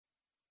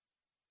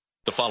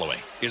The following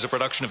is a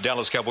production of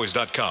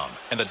DallasCowboys.com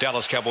and the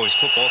Dallas Cowboys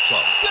Football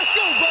Club. Let's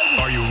go, baby!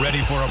 Are you ready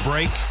for a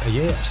break?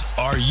 Yes.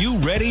 Are you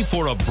ready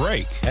for a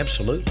break?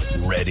 Absolutely.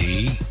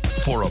 Ready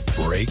for a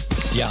break?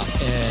 Yeah,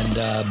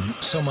 and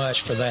so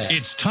much for that.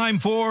 It's time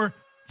for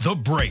The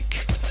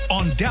Break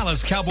on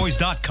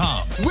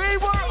DallasCowboys.com. We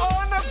were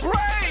on the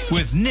break!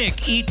 With Nick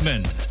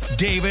Eatman,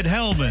 David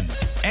Hellman,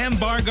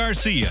 Ambar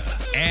Garcia,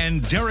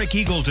 and Derek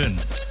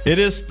Eagleton. It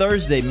is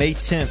Thursday, May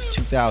 10th,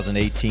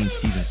 2018,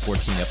 Season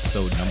 14,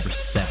 Episode number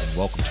 7.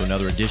 Welcome to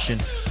another edition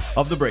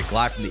of The Break,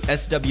 live from the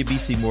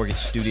SWBC Mortgage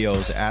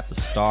Studios at the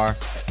Star.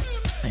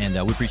 And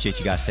we appreciate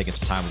you guys taking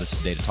some time with us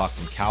today to talk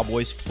some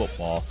Cowboys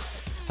football.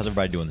 How's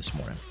everybody doing this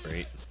morning?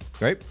 Great.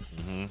 Great?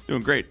 Mm-hmm.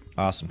 Doing great.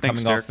 Awesome.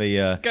 Thanks, Coming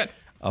Derek. off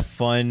a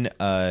fun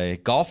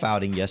golf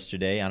outing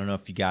yesterday. I don't know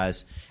if you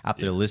guys out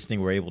there listening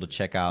were able to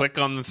check out Click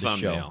on the show.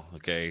 thumbnail,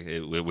 okay?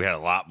 We had a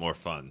lot more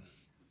fun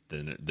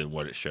than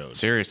what it showed.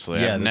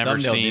 Seriously, Yeah, I've the never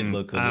thumbnail did seen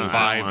look a little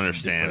I don't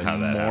understand how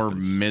that more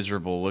happens.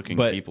 miserable looking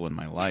But- people in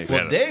my life. Well,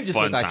 had a Dave just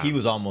fun looked like he time.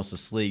 was almost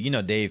asleep. You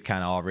know, Dave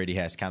kind of already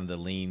has kind of the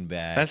lean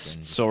back. That's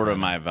and just sort of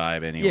kinda- my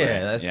vibe anyway.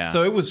 Yeah,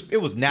 so it was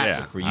natural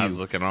Yeah, for you. I was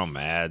looking all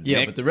mad. Yeah,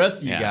 Nick- but the rest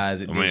of you yeah.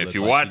 guys, it I did mean, look if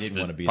you like watch didn't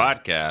the want to be there.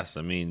 podcast,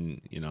 I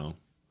mean,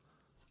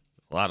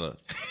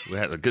 we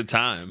had a good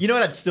time. You know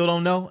what? I still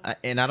don't know,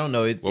 and I don't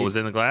know. What was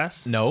in the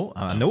glass? No,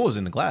 I know it was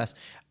in the glass.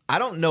 I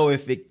don't know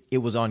if it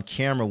was on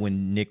camera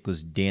when Nick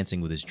was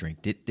dancing with his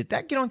drink. Did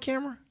that get on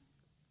camera?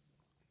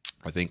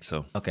 I think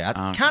so. Okay, I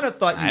kind of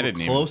thought I you were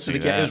didn't even close to the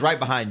see camera. It that. was right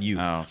behind you.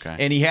 Oh, okay.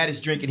 And he had his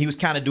drink, and he was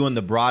kind of doing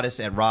the broadest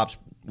at Rob's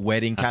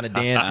wedding kind of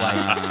dance, like,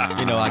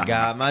 I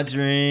got my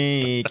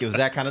drink. It was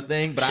that kind of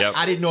thing, but Yep.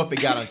 I didn't know if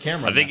it got on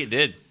camera. I think it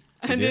did.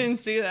 I didn't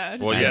see that.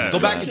 Well, yeah. Go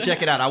back and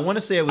check it out. I want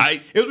to say it was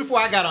before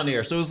I got on the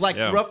air, so it was like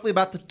roughly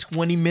about the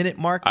 20-minute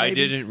mark. I maybe.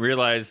 didn't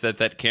realize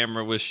that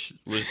camera was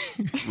we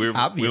went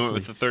Obviously.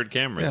 with the third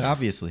camera. Yeah,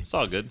 obviously. It's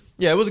all good.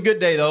 Yeah, it was a good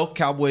day, though.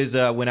 Cowboys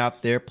went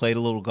out there, played a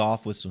little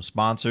golf with some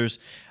sponsors.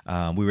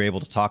 We were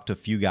able to talk to a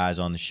few guys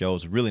on the show. It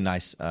was a really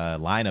nice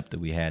lineup that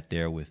we had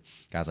there with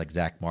guys like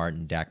Zach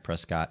Martin, Dak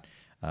Prescott.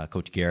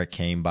 Coach Garrett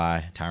came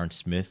by, Tyron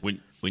Smith.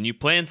 When you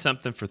plan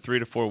something for 3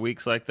 to 4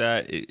 weeks like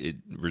that, it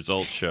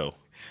results show.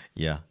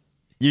 Yeah.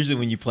 Usually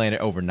when you plan it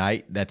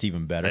overnight, that's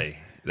even better. Hey,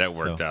 that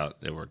worked out.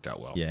 It worked out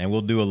well. Yeah, and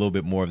we'll do a little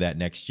bit more of that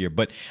next year.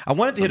 But I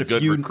wanted to hit a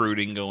Good few.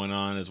 recruiting going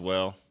on as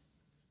well,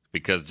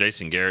 because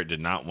Jason Garrett did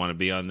not want to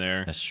be on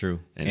there. That's true.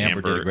 And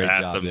Amber did a great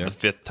asked job him there. the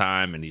 5th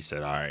time, and he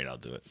said, "All right, I'll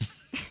do it."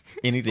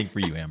 Anything for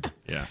you, Amber.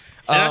 Yeah,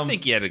 and I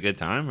think he had a good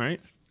time,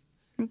 right?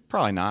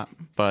 Probably not,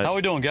 but How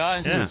we doing,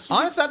 guys? Yeah.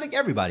 Honestly, I think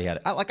everybody had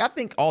it. I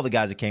think all the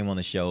guys that came on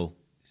the show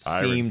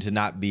seemed to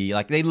not be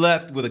like they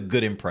left with a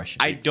good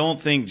impression. I don't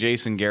think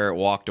Jason Garrett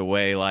walked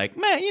away like,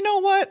 man, you know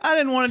what? I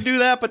didn't want to do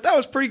that, but that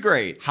was pretty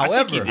great.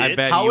 However, he did. I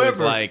bet he was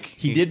like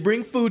he did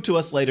bring food to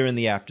us later in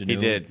the afternoon.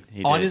 He did.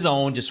 On his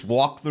own, just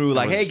walk through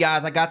like, was hey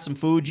guys, I got some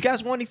food. You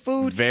guys want any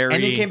food? very-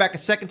 and then came back a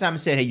second time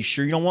and said, hey, you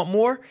sure you don't want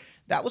more?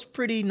 That was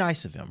pretty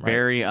nice of him, right?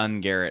 very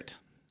un-Garrett.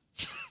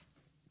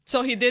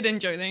 So he did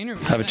enjoy the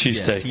interview. Have a then.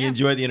 cheesesteak. Yes, he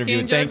enjoyed the interview.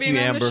 He enjoyed Thank being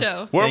you, on the Amber.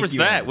 show. Where Thank was you,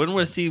 that? Amber. When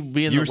was he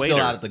being You the were waiter?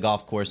 still out at the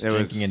golf course It drinking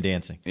was- and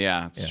dancing.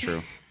 Yeah, it's true.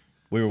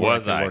 We were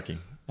Was actually I? working.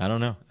 I don't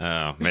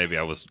know. Maybe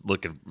I was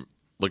looking for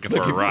Looking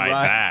a for a ride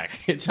ride. back.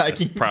 Hitchhiking.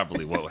 That's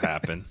probably what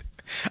happened.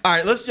 All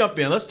right, let's jump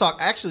in. Let's talk.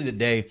 Actually,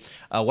 today,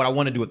 what I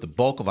want to do with the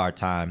bulk of our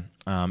time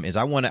is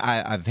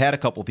I've had a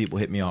couple people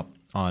hit me up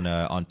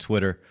on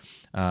Twitter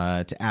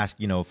to ask,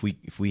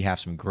 if we have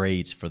some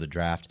grades for the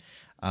draft.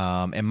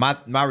 And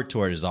my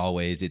retort is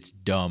always, it's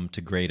dumb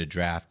to grade a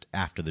draft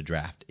after the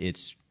draft.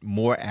 It's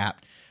more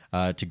apt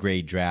to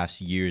grade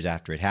drafts years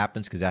after it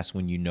happens, because that's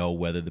when you know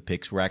whether the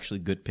picks were actually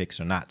good picks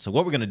or not. So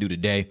what we're going to do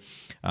today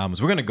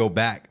is we're going to go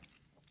back.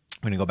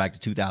 We're going to go back to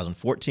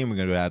 2014. We're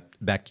going to go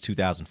back to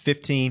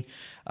 2015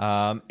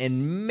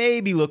 and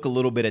maybe look a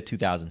little bit at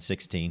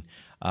 2016.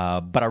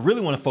 But I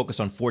really want to focus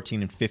on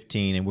 14 and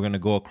 15, and we're going to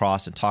go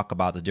across and talk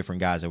about the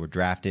different guys that were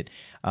drafted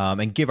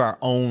and give our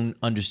own,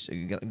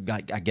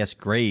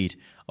 grade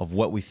of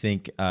what we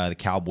think the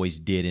Cowboys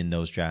did in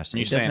those drafts.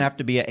 And it doesn't have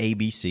to be an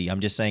ABC. I'm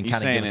just saying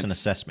kind of give us an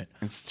assessment.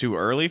 It's too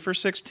early for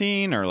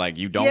 16, or like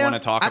you don't want to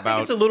talk I about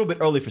think it's a little bit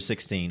early for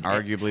 16.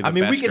 arguably the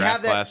best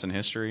draft class in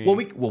history.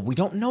 Well, we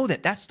don't know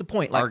that. That's the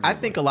point. Like, I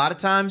think a lot of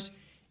times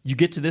you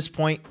get to this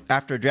point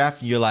after a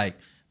draft and you're like,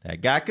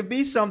 that guy could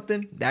be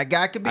something. That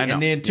guy could be. I know.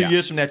 And then 2 Yeah.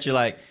 years from that, you're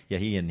like, yeah,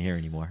 he isn't here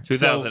anymore.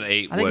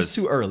 2008 so, I think was it's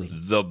too early.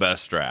 the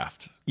best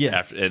draft.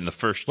 Yes. In the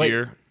first Wait,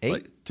 year.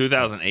 8?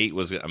 2008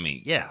 was,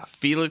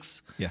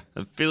 Felix. Yeah.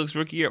 The Felix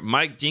rookie year.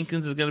 Mike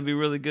Jenkins is going to be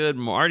really good.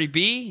 Marty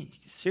B.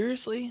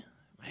 Seriously?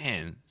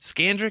 Man.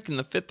 Skandrick in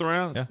the 5th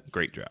round. Yeah.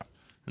 Great draft.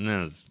 And then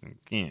it was,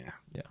 Yeah.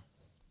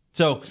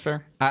 So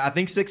fair. I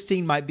think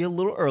 16 might be a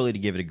little early to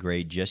give it a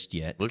grade just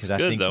yet. Looks 'cause I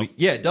good, think though.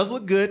 it does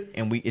look good,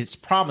 and it's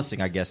promising,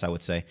 I guess I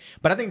would say.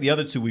 But I think the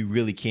other two we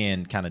really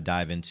can kind of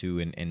dive into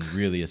and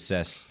really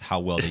assess how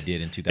well they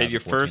did in 2014. had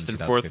your first and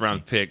 4th 2015.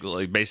 round pick,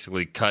 like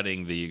basically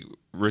cutting the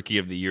Rookie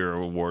of the Year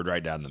award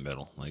right down the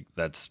middle. Like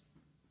that's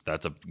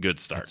a good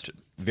start.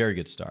 Very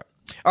good start.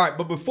 All right,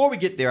 but before we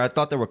get there, I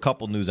thought there were a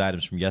couple news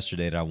items from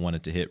yesterday that I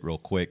wanted to hit real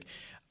quick.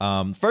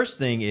 First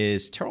thing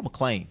is Terrell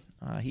McClain.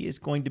 He is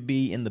going to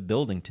be in the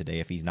building today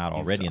if he's not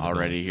already in the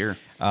building. Here.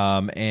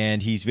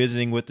 And he's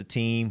visiting with the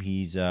team.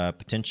 He's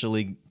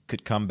potentially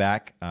could come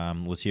back.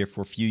 Was here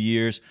for a few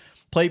years.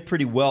 Played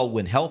pretty well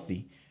when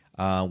healthy.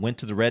 Went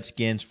to the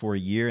Redskins for a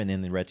year, and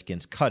then the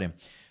Redskins cut him.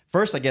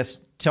 First, I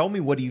guess, tell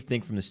me what do you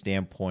think from the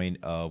standpoint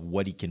of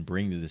what he can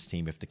bring to this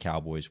team if the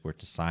Cowboys were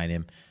to sign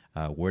him?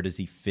 Where does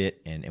he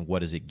fit, and what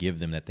does it give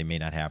them that they may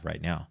not have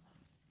right now?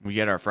 We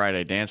get our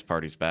Friday dance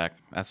parties back.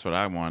 That's what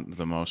I want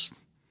the most.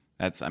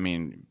 That's not. They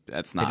didn't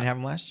have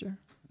him last year?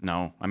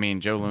 No. I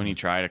mean, Joe Looney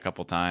tried a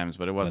couple times,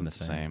 but it wasn't the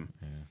same.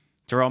 Yeah.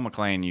 Terrell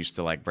McClain used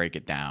to break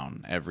it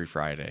down every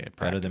Friday at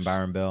practice. Better than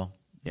Byron Bell?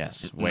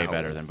 Yes, way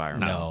better than Byron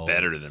Bell. No,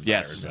 better than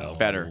yes, Byron Bell.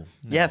 Better. No.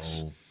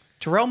 Yes.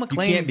 Terrell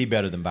McClain You can't be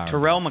better than Byron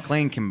Terrell Bell.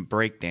 McClain can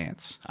break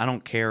dance. I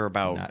don't care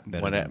about Not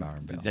better what than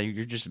Byron Bell.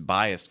 You're just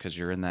biased because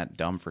you're in that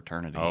dumb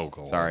fraternity.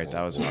 Sorry,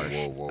 that was harsh.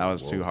 That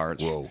was too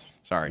harsh.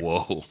 Sorry.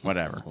 Whoa.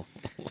 Whatever.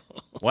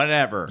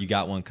 Whatever. You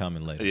got one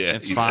coming later. Yeah,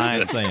 It's fine.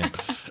 Just saying.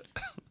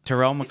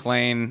 Terrell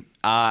McClain,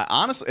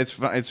 honestly,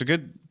 it's a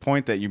good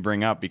point that you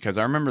bring up because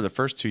I remember the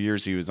first 2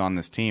 years he was on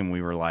this team,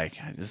 we were like,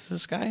 is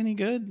this guy any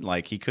good?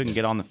 He couldn't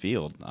get on the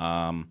field.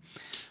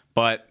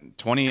 But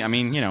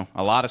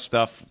a lot of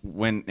stuff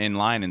went in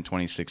line in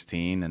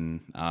 2016,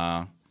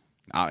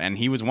 and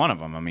he was one of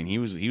them. I mean, he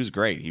was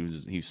great.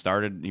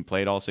 He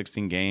played all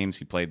 16 games.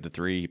 He played the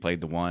 3. He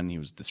played the 1. He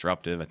was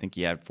disruptive. I think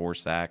he had 4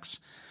 sacks.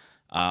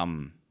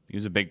 He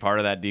was a big part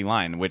of that D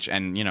line,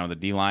 the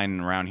D line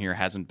around here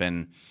hasn't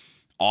been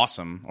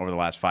awesome over the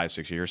last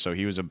 5-6 years. So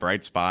he was a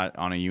bright spot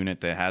on a unit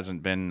that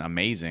hasn't been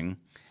amazing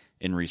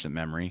in recent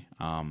memory.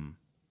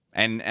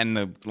 And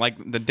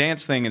the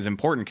dance thing is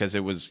important because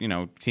it was,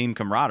 team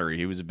camaraderie.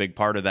 He was a big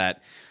part of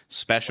that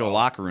special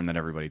locker room that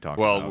everybody talked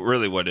about. Well,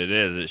 really what it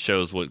is, it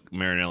shows what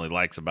Marinelli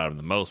likes about him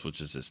the most, which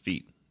is his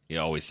feet. He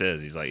always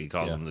says, he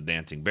calls him the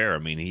dancing bear. I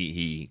mean,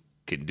 he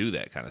can do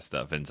that kind of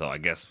stuff. And so I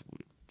guess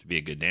to be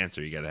a good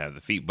dancer, you got to have the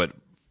feet. But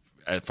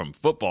from a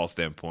football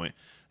standpoint,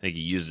 I think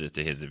he uses it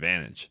to his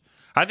advantage.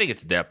 I think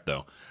it's depth,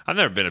 though. I've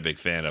never been a big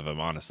fan of him,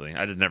 honestly.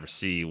 I just never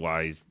see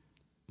why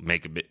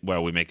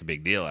we make a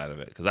big deal out of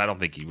it because I don't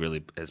think he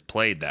really has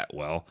played that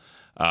well.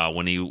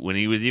 When he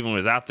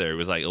was out there, it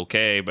was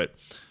okay, but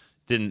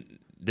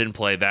didn't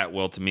play that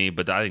well to me.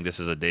 But I think this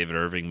is a David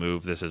Irving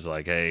move. This is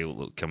hey,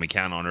 can we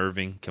count on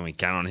Irving? Can we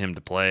count on him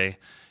to play?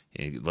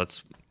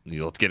 Let's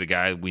get a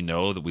guy we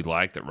know that we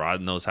like, that Rod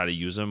knows how to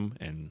use him,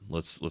 and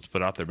let's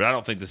put out there. But I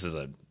don't think this is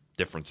a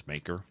difference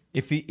maker.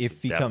 If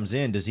he comes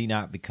in, does he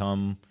not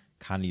become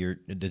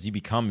does he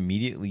become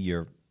immediately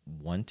your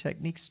one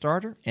technique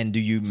starter? And do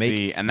you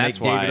make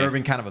David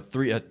Irving kind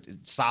of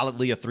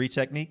solidly a 3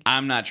 technique?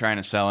 I'm not trying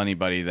to sell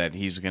anybody that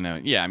he's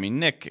gonna. Yeah, I mean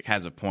Nick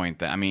has a point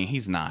that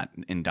he's not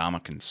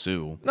Ndamukong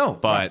Suh. No,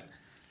 but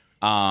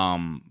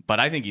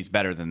I think he's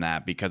better than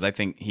that because I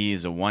think he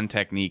is a one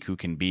technique who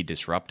can be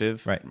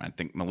disruptive. Right. I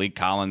think Malik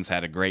Collins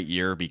had a great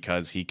year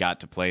because he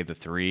got to play the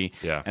 3.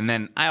 Yeah. And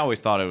then I always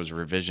thought it was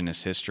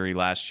revisionist history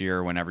last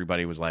year when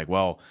everybody was like,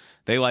 well,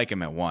 they like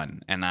him at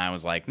 1. And I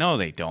was like, no,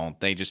 they don't.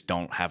 They just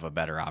don't have a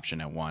better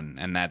option at 1.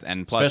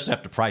 And plus, especially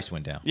after Price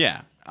went down.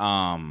 Yeah.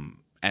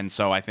 And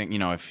so I think,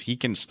 if he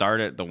can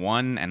start at the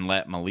 1 and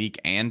let Malik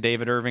and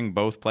David Irving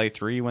both play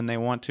 3 when they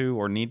want to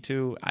or need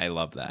to, I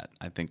love that.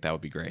 I think that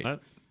would be great.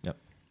 What? Yep.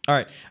 All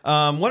right.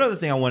 One other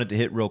thing I wanted to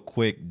hit real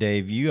quick,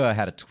 Dave. You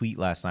had a tweet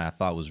last night I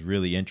thought was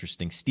really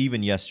interesting.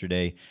 Steven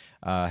yesterday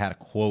had a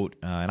quote,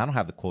 and I don't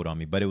have the quote on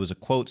me, but it was a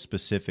quote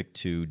specific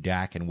to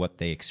Dak and what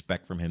they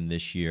expect from him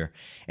this year.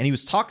 And he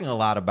was talking a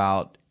lot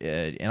about,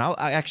 and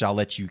I'll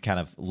let you kind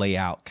of lay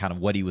out kind of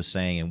what he was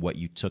saying and what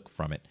you took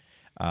from it.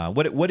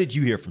 What did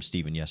you hear from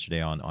Steven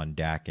yesterday on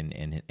Dak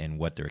and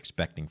what they're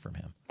expecting from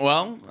him?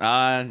 Well,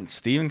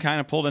 Steven kind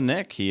of pulled a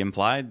Nick. He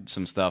implied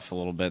some stuff a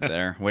little bit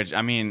there, which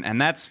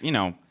and that's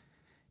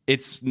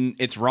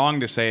it's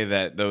wrong to say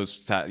that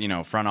those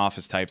front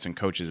office types and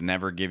coaches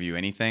never give you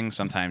anything.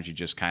 Sometimes you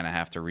just kind of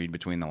have to read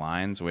between the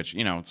lines, which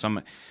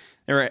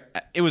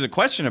it was a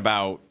question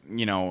about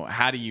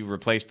how do you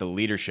replace the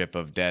leadership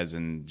of Dez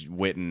and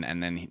Witten,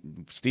 and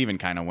then Steven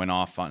kind of went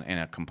off in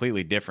a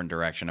completely different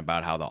direction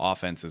about how the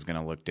offense is going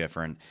to look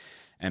different,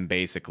 and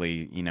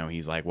basically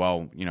he's like,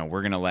 well,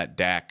 we're going to let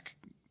Dak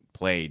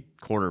play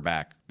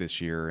quarterback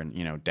this year,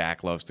 and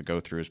Dak loves to go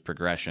through his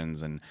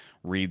progressions and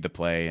read the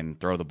play and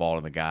throw the ball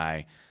to the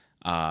guy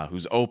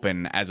who's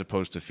open, as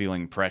opposed to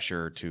feeling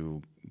pressure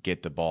to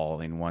get the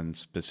ball in one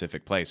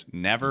specific place.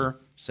 Never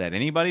said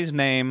anybody's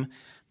name,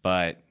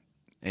 but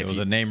There was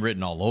a name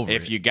written all over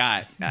if it. you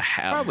got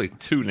Probably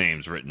 2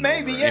 names written.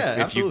 Maybe, over it.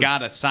 yeah. if you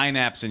got a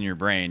synapse in your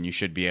brain, you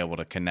should be able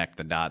to connect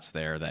the dots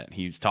there. That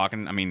he's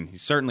talking. I mean,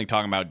 he's certainly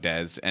talking about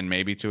Dez, and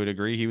maybe to a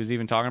degree, he was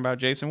even talking about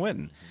Jason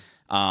Witten.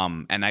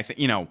 And I think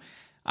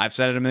I've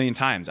said it a million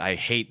times. I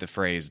hate the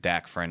phrase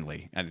Dak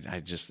friendly.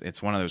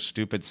 It's one of those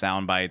stupid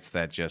sound bites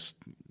that just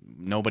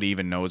nobody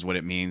even knows what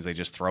it means. They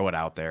just throw it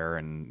out there,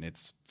 and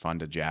it's fun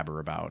to jabber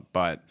about.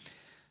 But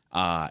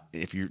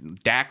If you're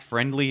Dak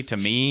friendly, to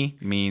me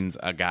means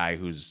a guy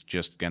who's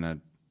just gonna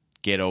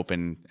get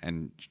open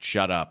and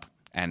shut up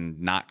and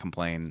not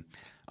complain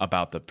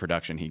about the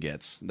production he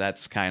gets.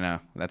 That's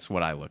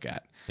what I look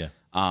at. Yeah.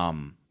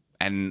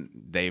 And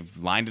they've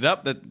lined it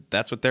up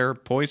that's what they're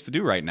poised to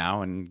do right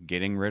now, and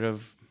getting rid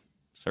of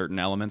certain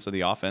elements of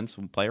the offense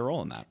will play a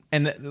role in that.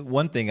 And the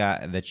one thing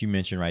that you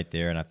mentioned right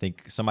there, and I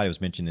think somebody was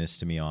mentioning this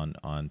to me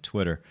on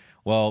Twitter.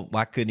 Well,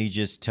 why couldn't he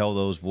just tell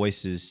those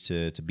voices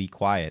to be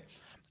quiet?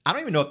 I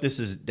don't even know if this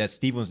is that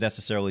Steven was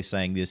necessarily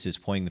saying this is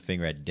pointing the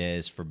finger at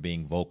Dez for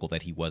being vocal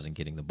that he wasn't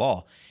getting the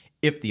ball.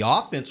 If the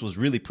offense was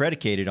really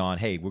predicated on,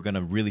 hey, we're going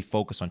to really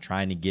focus on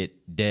trying to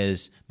get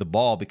Dez the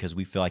ball because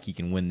we feel like he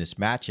can win this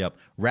matchup,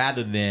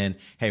 rather than,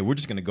 hey, we're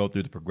just going to go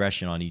through the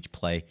progression on each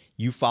play.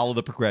 You follow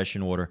the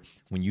progression order.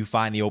 When you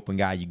find the open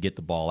guy, you get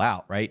the ball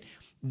out, right?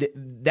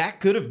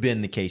 That could have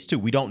been the case too.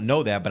 We don't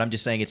know that, but I'm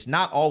just saying it's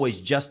not always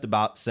just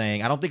about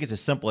saying, I don't think it's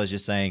as simple as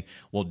just saying,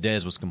 well,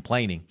 Dez was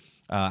complaining.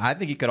 I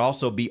think it could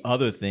also be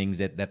other things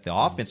that the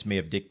offense may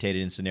have dictated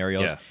in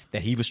scenarios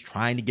that he was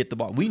trying to get the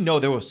ball. We know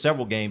there were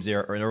several games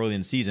there early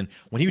in the season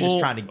when he was just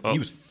trying to, he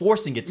was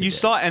forcing it to You Dez.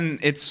 saw, and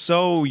it's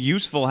so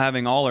useful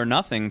having all or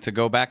nothing to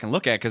go back and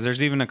look at, because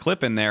there's even a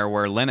clip in there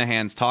where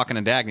Linehan's talking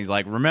to Dak and he's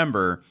like,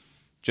 remember,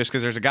 just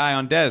because there's a guy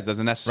on Dez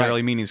doesn't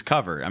necessarily mean he's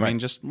covered. I mean,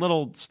 just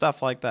little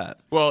stuff like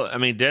that. Well, I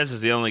mean, Dez is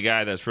the only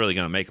guy that's really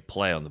going to make a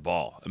play on the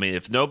ball. I mean,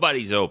 if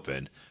nobody's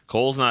open,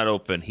 Cole's not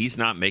open, he's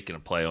not making a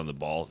play on the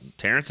ball.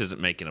 Terrence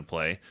isn't making a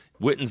play.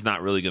 Witten's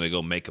not really going to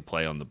go make a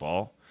play on the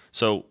ball.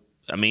 So,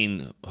 I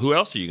mean, who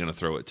else are you going to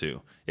throw it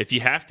to? If you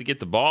have to get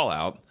the ball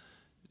out,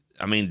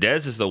 I mean,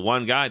 Dez is the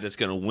one guy that's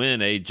going to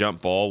win a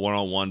jump ball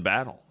one-on-one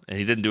battle. And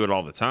he didn't do it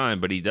all the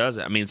time, but he does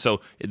it. I mean, so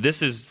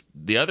this is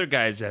the other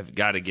guys have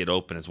got to get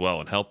open as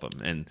well and help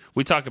him. And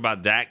we talk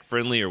about Dak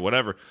friendly or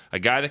whatever. A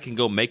guy that can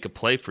go make a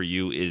play for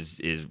you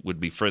would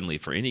be friendly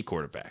for any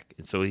quarterback.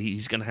 And so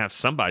he's going to have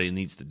somebody who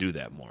needs to do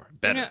that more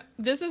better. You know,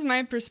 this is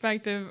my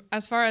perspective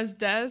as far as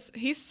Dez.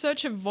 He's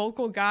such a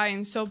vocal guy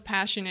and so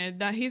passionate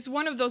that he's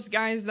one of those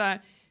guys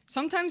that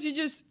sometimes you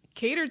just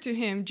cater to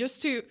him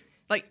just to,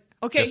 like,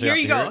 okay, here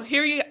you go.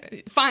 Here you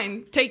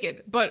fine, take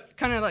it, but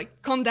kind of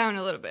like calm down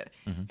a little bit.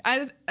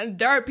 And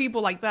there are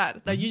people like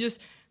that you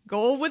just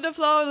go with the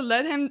flow,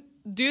 let him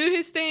do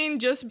his thing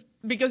just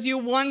because you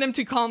want them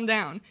to calm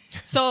down.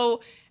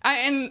 So,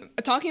 and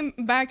talking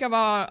back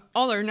about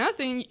All or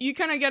Nothing, you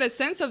kind of get a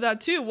sense of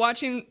that too,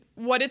 watching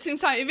what it's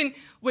inside. Even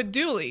with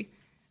Dooley,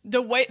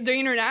 the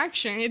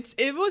interaction,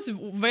 it was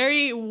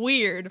very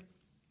weird.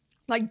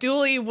 Like,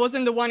 Dooley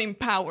wasn't the one in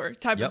power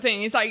type of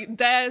thing. It's like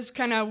Dez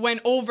kind of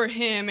went over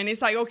him, and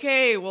it's like,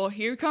 okay, well,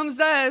 here comes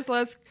Dez.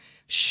 Let's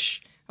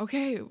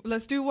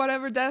do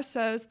whatever Dez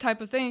says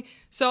type of thing.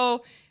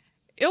 So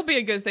it'll be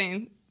a good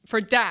thing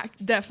for Dak,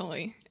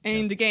 definitely,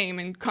 in the game,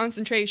 and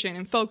concentration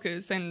and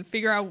focus, and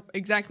figure out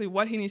exactly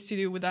what he needs to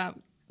do without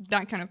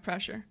that kind of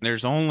pressure.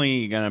 There's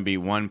only going to be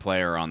one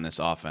player on this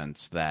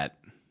offense that,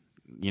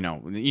 you go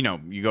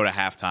to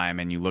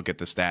halftime and you look at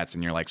the stats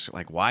and you're like,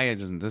 why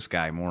isn't this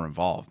guy more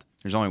involved?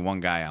 There's only one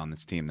guy on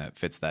this team that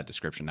fits that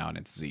description now, and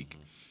it's Zeke.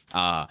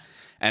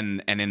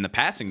 And in the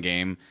passing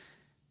game,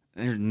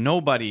 there's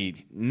nobody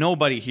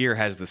here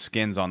has the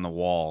skins on the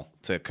wall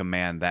to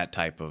command that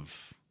type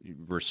of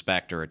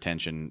respect or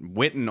attention,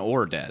 Witten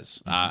or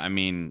Dez. I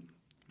mean,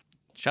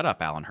 shut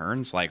up, Alan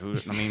Hearns. Like, who?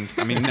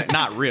 I mean,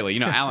 not really.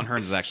 Alan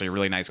Hearns is actually a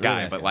really nice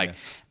guy,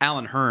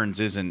 Alan Hearns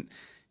isn't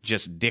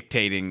just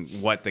dictating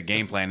what the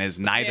game plan is.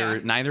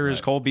 Neither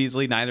is Cole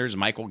Beasley, neither is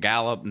Michael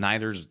Gallup,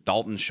 neither is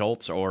Dalton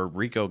Schultz or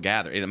Rico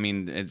Gather. I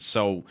mean, it's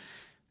so,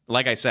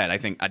 like I said, I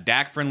think a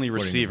Dak-friendly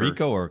receiver.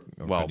 Rico or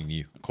according to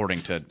you?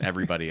 According to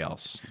everybody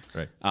else.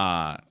 Right.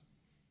 A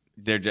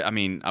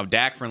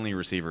Dak-friendly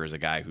receiver is a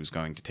guy who's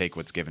going to take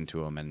what's given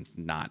to him and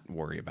not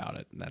worry about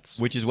it.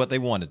 Which is what they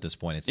want at this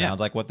point. It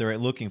sounds like what they're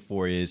looking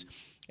for is,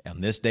 on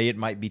this day, it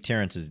might be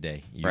Terrence's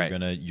day.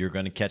 You're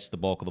gonna catch the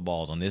bulk of the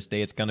balls. On this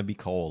day, it's gonna be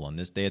Cole. On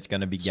this day, it's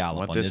gonna be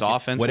Gallup. What this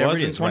offense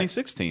was in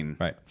 2016.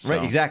 Right.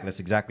 Exactly. That's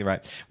exactly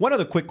right. One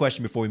other quick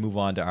question before we move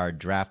on to our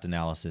draft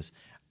analysis.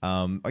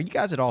 Are you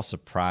guys at all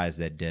surprised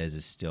that Dez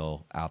is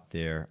still out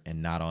there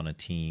and not on a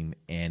team,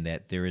 and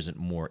that there isn't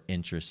more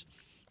interest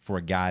for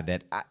a guy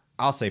that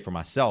I'll say for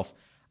myself,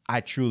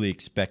 I truly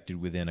expected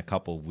within a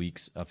couple of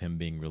weeks of him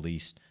being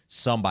released,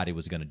 somebody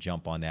was going to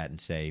jump on that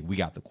and say, we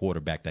got the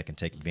quarterback that can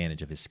take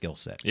advantage of his skill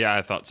set. Yeah,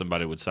 I thought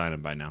somebody would sign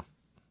him by now.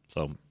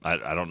 So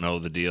I don't know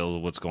the deal,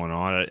 what's going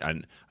on.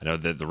 I know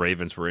that the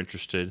Ravens were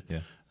interested.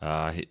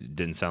 Yeah. It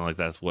didn't sound like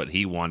that's what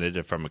he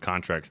wanted from a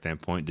contract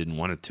standpoint. Didn't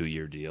want a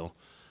 2-year deal.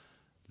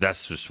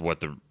 That's just what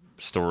the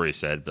story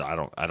said. But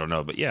I don't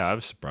know. But yeah, I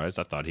was surprised.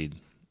 I thought he'd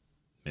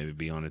maybe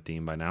be on a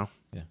team by now.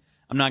 Yeah.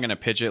 I'm not going to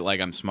pitch it like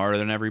I'm smarter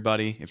than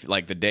everybody. If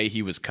like the day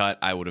he was cut,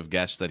 I would have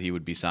guessed that he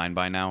would be signed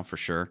by now for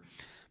sure.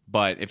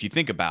 But if you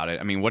think about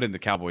it, I mean, what did the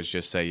Cowboys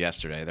just say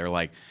yesterday? They're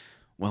like,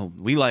 well,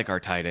 we like our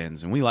tight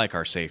ends and we like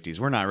our safeties.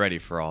 We're not ready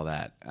for all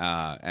that.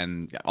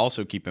 And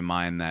also keep in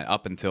mind that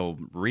up until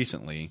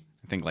recently,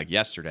 I think like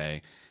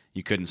yesterday,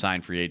 you couldn't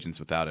sign free agents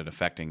without it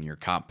affecting your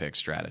comp pick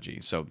strategy.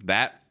 So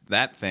that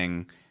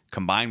thing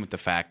combined with the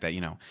fact that,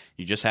 you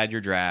just had your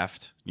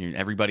draft,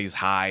 everybody's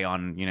high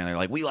on, they're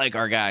like, we like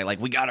our guy,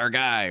 like we got our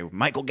guy,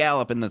 Michael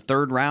Gallup in the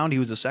 3rd round, he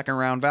was a 2nd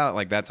round value,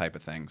 like that type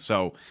of thing.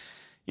 So,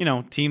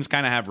 teams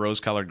kind of have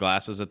rose-colored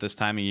glasses at this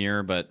time of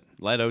year, but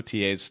let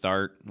OTAs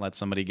start, let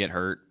somebody get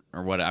hurt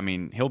or what. I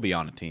mean, he'll be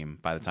on a team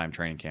by the time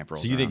training camp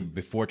rolls around. So you think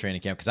before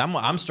training camp? Because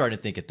I'm starting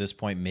to think at this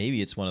point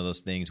maybe it's one of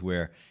those things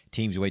where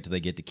teams wait till they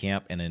get to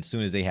camp, and then as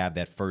soon as they have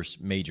that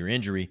first major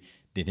injury,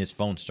 then his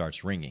phone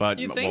starts ringing. But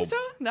you think so?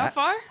 That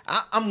far?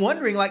 I'm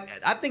wondering. Like,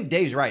 I think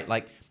Dave's right.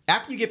 Like,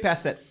 after you get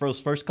past that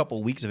first couple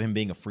of weeks of him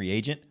being a free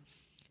agent,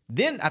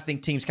 then I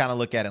think teams kind of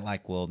look at it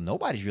like, well,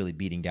 nobody's really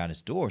beating down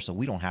his door, so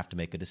we don't have to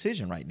make a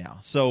decision right now.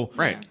 So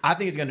right. I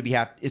think it's going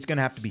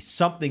to have to be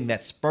something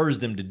that spurs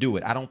them to do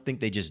it. I don't think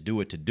they just do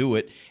it to do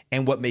it.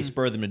 And what may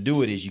spur them to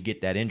do it is you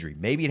get that injury.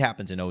 Maybe it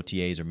happens in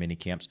OTAs or mini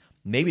camps.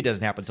 Maybe it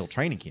doesn't happen until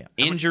training camp.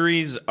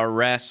 Injuries,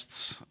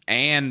 arrests,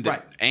 and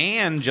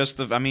just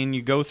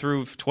you go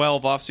through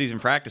 12 off-season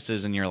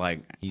practices and you're like,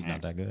 he's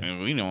not that good.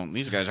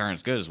 These guys aren't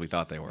as good as we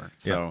thought they were.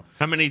 So,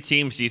 how many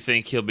teams do you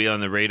think he'll be on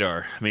the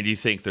radar? I mean, do you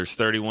think there's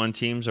 31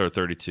 teams or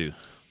 32?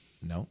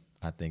 No,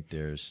 I think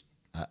there's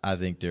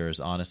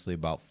honestly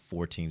about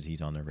 4 teams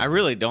he's on the radar. I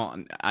really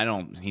don't.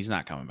 He's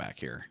not coming back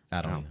here.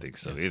 I don't think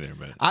so either.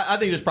 But I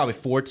think there's probably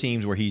 4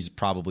 teams where he's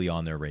probably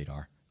on their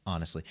radar.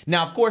 Honestly,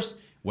 now of course,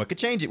 what could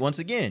change it? Once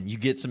again, you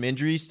get some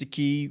injuries to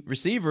key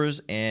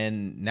receivers,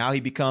 and now he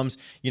becomes,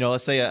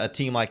 let's say a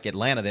team like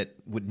Atlanta that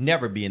would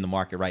never be in the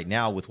market right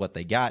now with what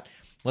they got.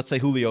 Let's say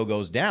Julio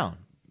goes down,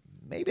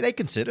 maybe they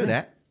consider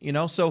that.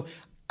 So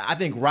I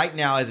think right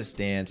now, as it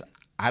stands,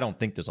 I don't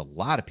think there's a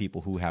lot of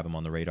people who have him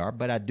on the radar,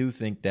 but I do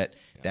think that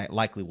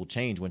likely will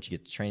change once you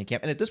get to training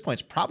camp. And at this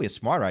point, it's probably a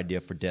smarter idea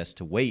for Des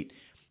to wait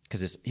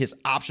because his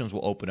options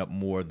will open up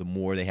more the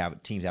more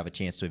teams have a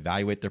chance to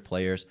evaluate their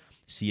players,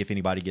 see if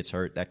anybody gets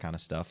hurt, that kind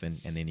of stuff, and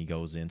then he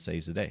goes in,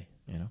 saves the day.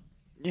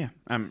 Yeah,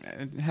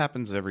 it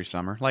happens every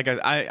summer. Like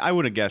I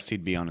would have guessed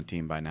he'd be on a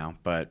team by now,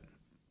 but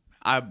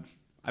I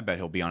bet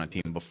he'll be on a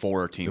team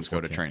before teams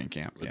go to training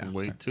camp. Yeah,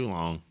 wait too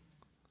long.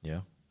 Yeah,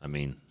 I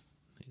mean,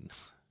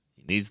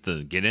 he needs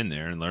to get in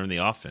there and learn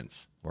the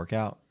offense, work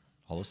out.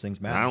 All those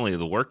things matter. Not only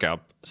the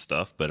workout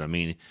stuff, but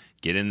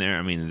get in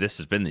there. This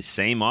has been the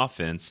same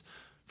offense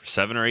for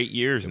 7 or 8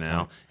 years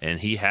now, and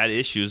he had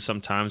issues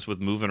sometimes with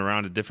moving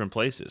around to different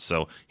places.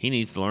 So he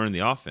needs to learn the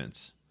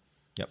offense.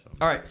 Yep.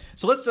 All right.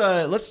 So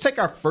let's take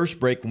our first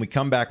break. When we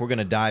come back, we're going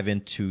to dive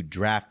into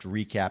draft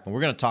recap, and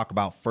we're going to talk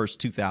about first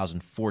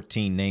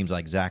 2014 names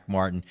like Zach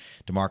Martin,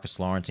 DeMarcus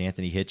Lawrence,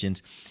 Anthony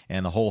Hitchens,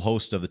 and the whole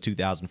host of the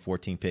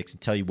 2014 picks, and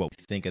tell you what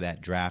we think of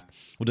that draft.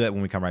 We'll do that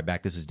when we come right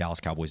back. This is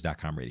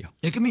DallasCowboys.com radio.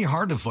 It can be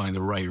hard to find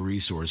the right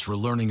resource for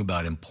learning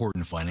about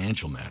important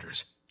financial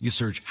matters. You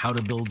search how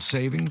to build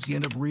savings, you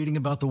end up reading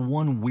about the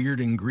one weird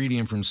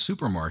ingredient from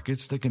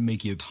supermarkets that can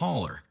make you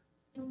taller.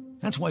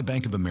 That's why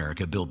Bank of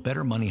America built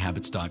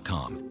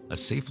BetterMoneyHabits.com, a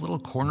safe little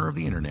corner of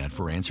the internet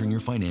for answering your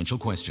financial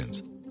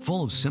questions.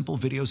 Full of simple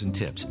videos and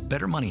tips,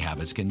 Better Money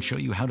Habits can show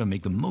you how to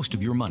make the most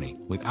of your money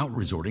without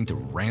resorting to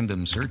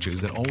random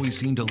searches that always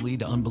seem to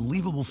lead to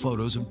unbelievable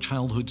photos of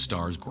childhood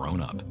stars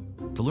grown up.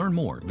 To learn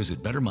more,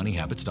 visit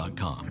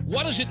BetterMoneyHabits.com.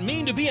 What does it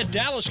mean to be a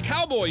Dallas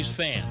Cowboys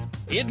fan?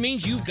 It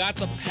means you've got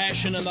the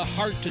passion and the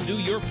heart to do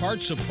your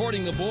part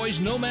supporting the boys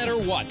no matter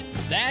what.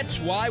 That's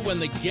why when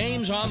the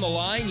game's on the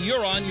line,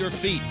 you're on your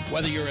feet,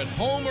 whether you're at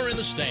home or in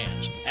the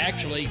stands.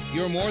 Actually,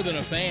 you're more than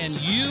a fan.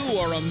 You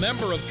are a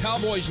member of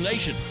Cowboys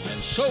Nation,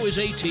 and so is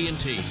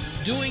AT&T,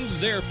 doing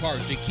their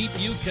part to keep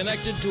you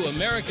connected to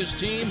America's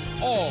team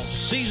all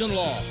season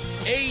long.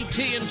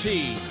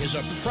 AT&T is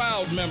a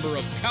proud member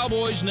of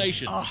Cowboys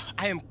Nation. Oh,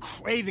 I am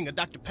craving a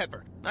Dr.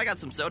 Pepper. I got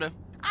some soda.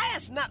 I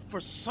asked not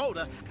for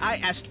soda. I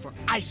asked for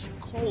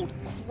ice-cold,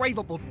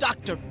 craveable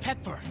Dr.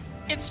 Pepper.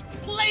 Its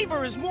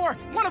flavor is more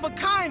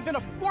one-of-a-kind than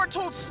a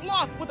four-toed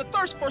sloth with a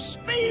thirst for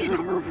speed.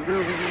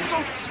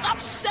 So stop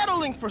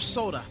settling for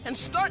soda and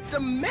start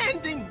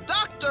demanding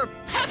Dr.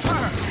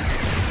 Pepper.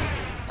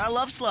 I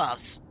love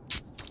sloths.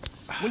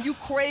 When you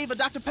crave a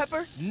Dr.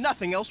 Pepper,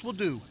 nothing else will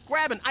do.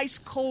 Grab an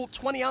ice-cold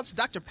 20-ounce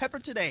Dr. Pepper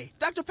today.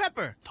 Dr.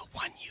 Pepper, the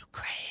one you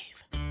crave.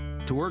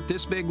 To work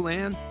this big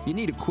land, you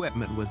need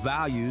equipment with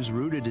values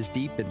rooted as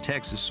deep in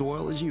Texas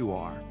soil as you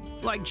are.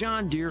 Like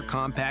John Deere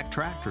compact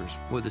tractors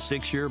with a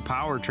 6-year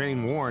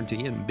powertrain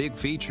warranty and big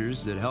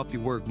features that help you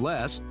work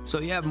less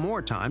so you have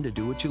more time to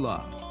do what you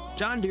love.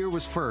 John Deere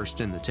was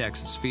first in the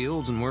Texas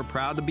fields, and we're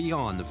proud to be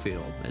on the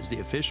field as the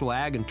official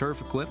ag and turf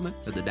equipment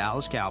of the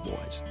Dallas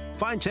Cowboys.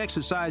 Find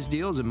Texas-sized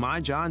deals at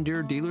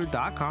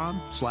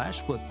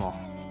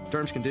myjohndeeredealer.com/football.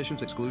 Terms,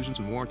 conditions, exclusions,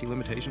 and warranty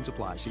limitations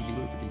apply. See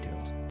dealer for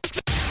details.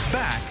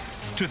 Back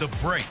to the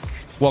break.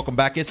 Welcome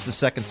back. It's the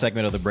second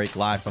segment of the break,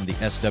 live from the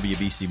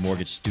SWBC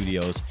Mortgage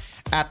Studios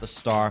at the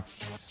Star.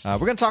 We're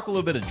going to talk a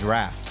little bit of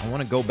draft. I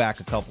want to go back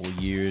a couple of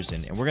years,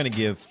 and we're going to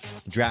give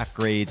draft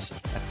grades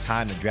at the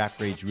time the draft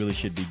grades really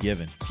should be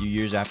given. A few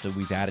years after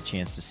we've had a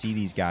chance to see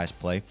these guys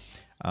play.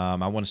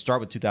 I want to start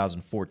with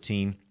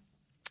 2014.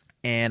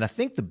 And I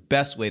think the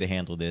best way to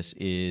handle this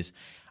is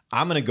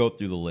I'm going to go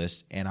through the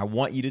list, and I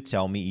want you to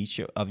tell me, each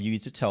of you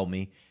to tell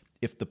me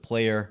if the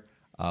player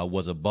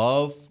was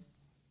above,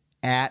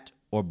 at,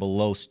 or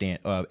below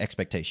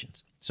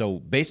expectations. So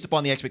based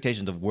upon the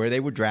expectations of where they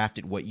were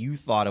drafted, what you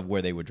thought of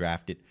where they were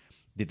drafted,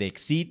 did they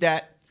exceed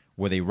that?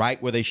 Were they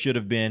right where they should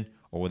have been,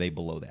 or were they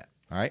below that?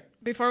 All right?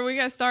 Before we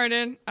get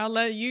started, I'll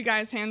let you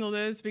guys handle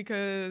this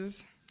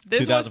because this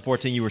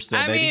 2014, you were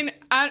still baby?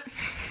 I mean,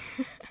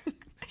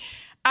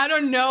 I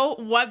don't know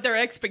what their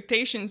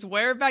expectations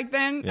were back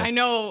then. Yeah. I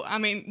know,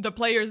 the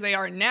players they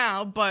are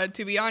now, but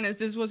to be honest,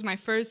 this was my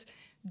first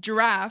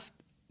draft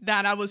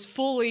that I was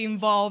fully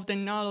involved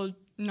and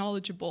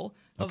knowledgeable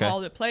of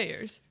all the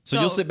players. So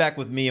you'll sit back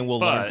with me and we'll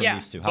learn from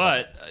these two.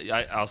 But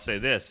I'll say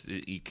this.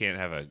 You can't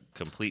have a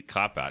complete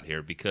cop-out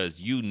here because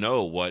you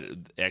know what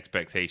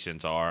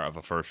expectations are of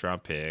a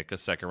first-round pick, a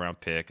second-round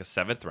pick, a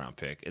seventh-round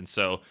pick. And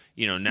so,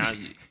 now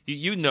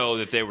you know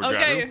that they were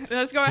drafted. Okay,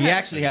 let's go ahead. He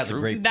actually has a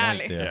great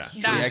point there.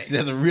 He actually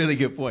has a really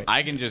good point.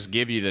 I can just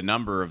give you the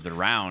number of the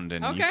round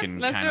and you can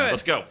let's do it.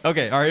 Let's go.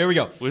 Okay, all right, here we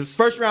go.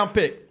 First-round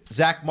pick,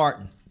 Zach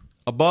Martin.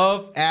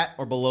 Above, at,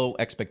 or below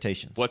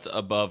expectations? What's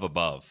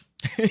above?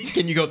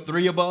 Can you go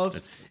 3 above?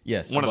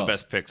 Yes. One above. of the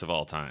best picks of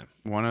all time.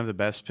 One of the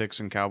best picks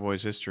in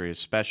Cowboys history,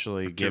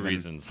 especially For 2 given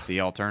reasons. the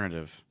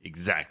alternative.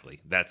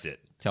 Exactly. That's it.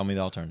 Tell me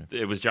the alternative.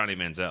 It was Johnny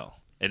Manziel,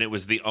 and it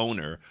was the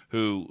owner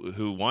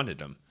who wanted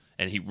him,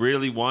 and he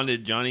really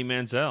wanted Johnny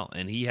Manziel,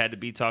 and he had to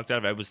be talked out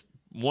of it. It was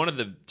one of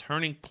the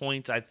turning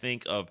points, I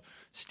think, of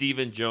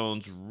Stephen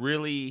Jones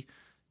really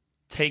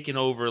taking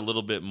over a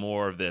little bit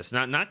more of this.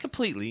 Not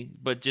completely,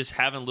 but just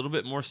having a little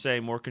bit more say,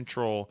 more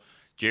control.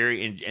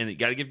 Jerry, and you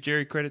got to give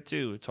Jerry credit,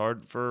 too. It's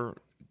hard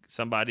for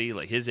somebody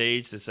like his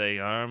age to say,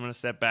 I'm going to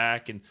step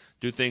back and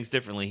do things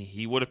differently.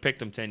 He would have picked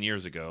him 10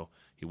 years ago.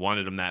 He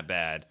wanted him that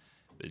bad.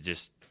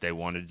 They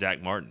wanted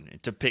Zach Martin.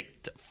 And to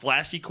pick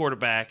flashy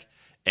quarterback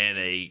and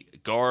a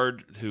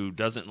guard who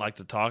doesn't like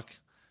to talk,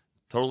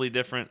 totally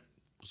different,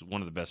 was one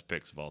of the best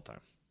picks of all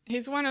time.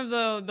 He's one of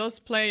those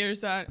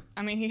players that,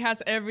 he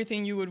has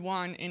everything you would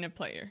want in a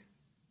player.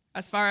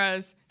 As far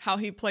as how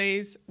he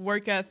plays,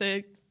 work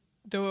ethic,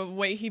 the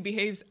way he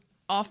behaves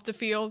off the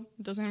field,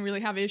 doesn't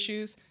really have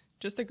issues.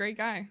 Just a great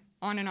guy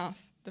on and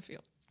off the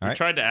field. I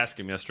tried to ask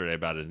him yesterday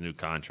about his new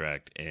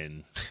contract,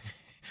 and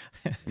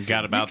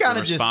got about you the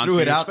response just threw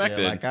it you out expected.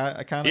 there. Like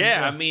I kind of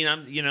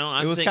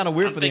it was kind of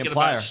weird for the implier.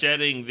 About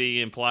shedding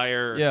the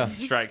implier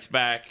strikes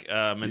back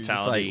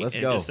mentality, let's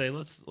and go. just say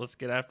let's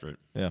get after it.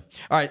 Yeah.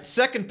 All right.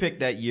 Second pick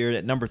that year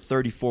at number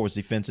 34 was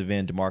defensive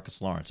end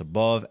DeMarcus Lawrence.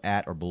 Above,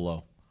 at, or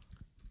below?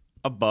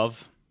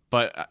 Above,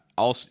 but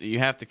also you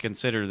have to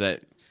consider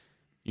that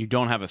you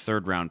don't have a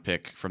third-round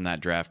pick from that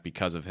draft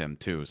because of him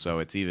too, so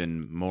it's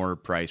even more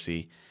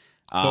pricey.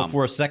 So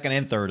for a second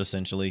and third,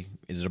 essentially,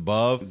 is it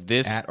above,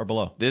 at, or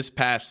below? This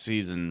past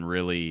season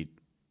really,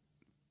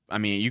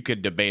 you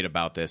could debate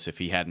about this if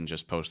he hadn't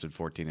just posted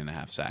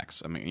 14.5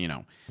 sacks.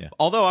 Yeah.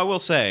 Although I will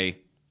say,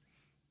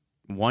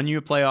 won you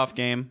a playoff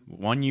game,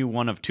 won you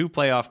one of 2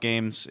 playoff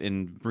games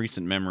in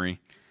recent memory.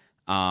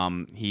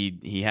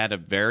 He had a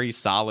very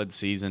solid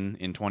season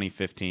in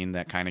 2015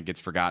 that kind of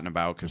gets forgotten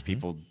about because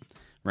people,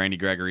 Randy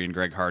Gregory and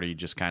Greg Hardy,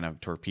 just kind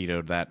of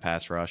torpedoed that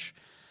pass rush.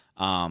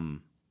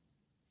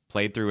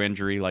 Played through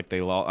injury like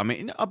they lost.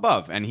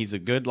 Above, and he's a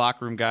good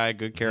locker room guy,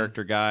 good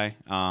character guy.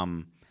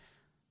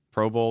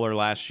 Pro Bowler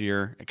last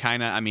year.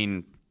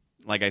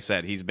 Like I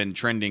said, he's been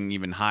trending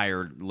even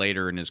higher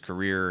later in his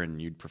career,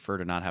 and you'd prefer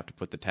to not have to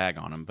put the tag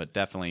on him, but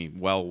definitely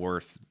well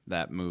worth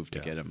that move to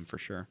get him for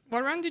sure.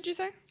 What round did you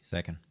say?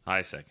 Second.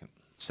 High second.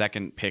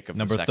 Second pick of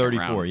number the second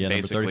 34, round. yeah,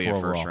 basically number 34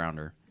 a first overall.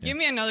 rounder. Yeah. Give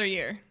me another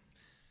year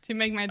to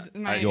make my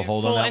You'll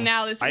hold full on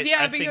analysis. I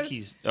because think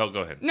he's. Oh,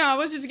 go ahead. No, I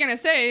was just gonna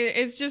say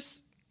it's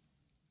just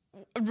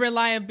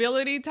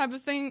reliability type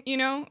of thing.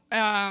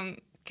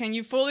 Can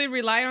you fully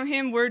rely on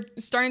him? We're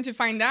starting to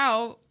find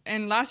out.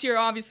 And last year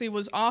obviously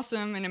was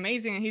awesome and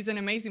amazing, and he's an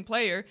amazing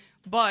player.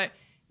 But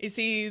is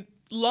he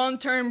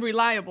long-term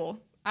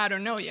reliable? I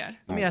don't know yet.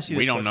 Let me ask you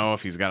this We don't question. know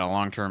if he's got a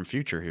long-term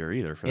future here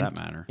either, for that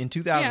matter. In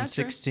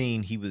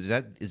 2016, he was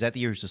is that the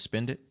year he was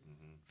suspended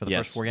for the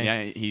Yes. first 4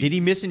 games? Yeah, Did he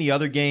miss any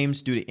other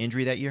games due to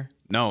injury that year?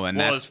 No, and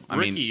Well, that's his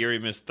rookie year he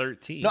missed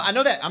 13. No, I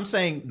know that. I'm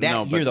saying that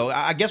No, year, but- though.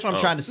 I guess what I'm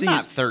trying to see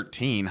not is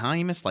 13, huh?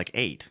 He missed like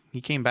 8.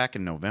 He came back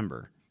in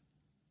November.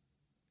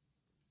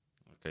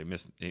 Okay,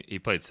 he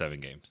played 7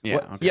 games. Yeah,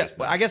 What- okay. yeah.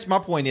 But I guess my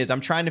point is, I'm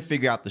trying to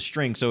figure out the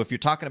string. So if you're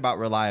talking about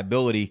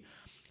reliability,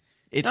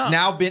 it's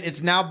now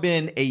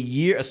been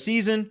a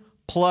season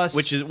plus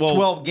Which is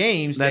 12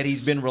 games that that's-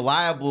 he's been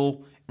reliably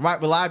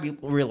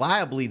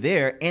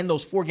there, and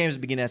those 4 games at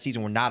the beginning of that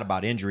season were not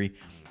about injury.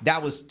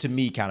 That was to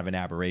me kind of an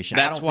aberration.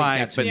 That's I don't why-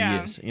 think that's but- who he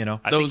Yeah.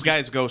 is. Those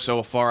guys go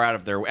so far out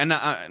of their and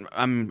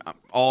I'm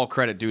all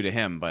credit due to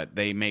him, but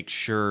they make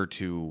sure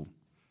to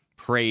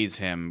praise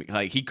him.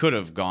 Like, he could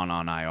have gone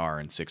on IR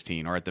in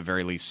 16, or at the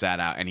very least sat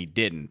out, and he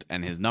didn't,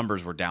 and his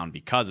numbers were down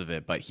because of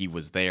it, but he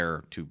was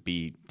there to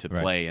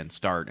Right. play and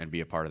start and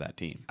be a part of that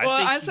team.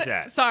 I think he's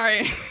at.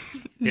 Sorry.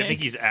 I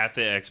think he's at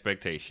the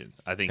expectations.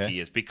 I think he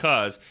is,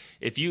 because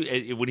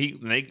when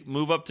they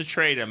move up to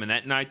trade him, and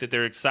that night that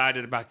they're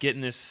excited about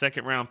getting this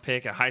second round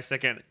pick, a high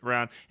second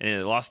round, and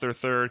they lost their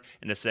third,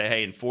 and to say,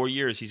 hey, in 4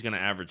 years he's going to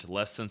average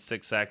less than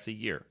 6 sacks a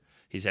year.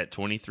 He's at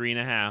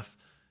 23.5.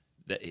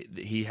 That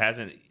he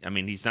hasn't. I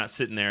mean, he's not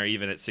sitting there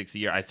even at 6 a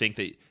year. I think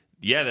that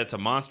that's a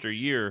monster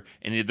year,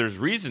 and there's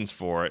reasons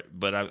for it.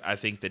 But I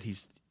think that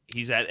he's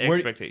at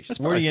expectations.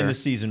 Where are you in the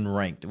season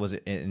ranked? Was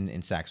it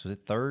in sacks? Was it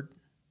third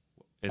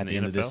at the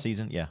end of this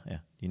season? Yeah. Do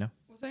you know?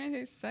 Was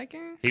anything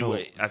second?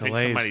 I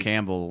think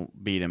Campbell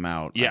beat him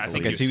out. Yeah, I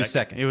think he was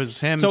second. It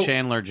was him,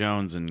 Chandler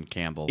Jones, and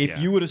Campbell. If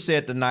you would have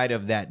said the night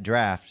of that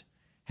draft,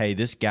 hey,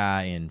 this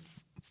guy in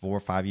 4 or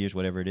 5 years,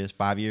 whatever it is,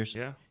 5 years,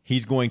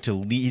 he's going to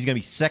lead. He's going to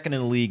be second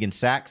in the league in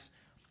sacks.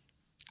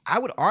 I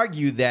would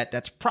argue that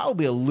that's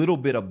probably a little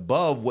bit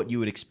above what you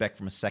would expect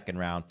from a second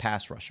round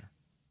pass rusher.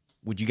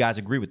 Would you guys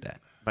agree with that?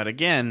 But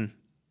again,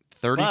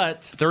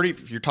 30,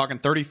 you're talking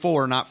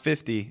 34, not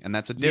 50, and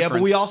that's a difference. Yeah,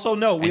 but we also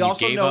know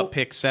gave up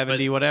pick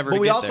 70, whatever. But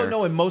we also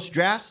know in most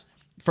drafts,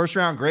 first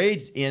round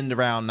grades end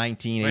around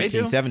 19,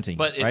 18, 17.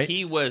 But right? if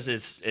he was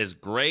as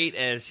great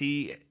as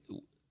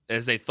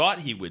they thought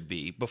he would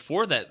be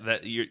before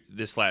that year,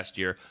 this last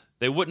year,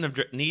 they wouldn't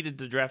have needed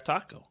to draft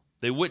Taco.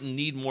 They wouldn't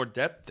need more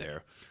depth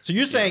there. So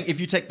you're saying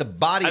if you take the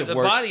body of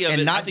work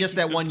and not just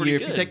that 1 year,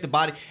 if you take the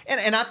body,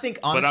 and I think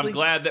honestly, but I'm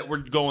glad that we're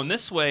going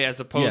this way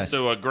as opposed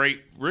to a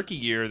great rookie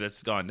year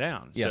that's gone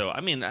down. Yeah. So I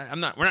mean,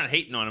 we're not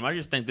hating on him. I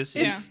just think this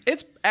is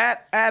it's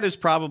at is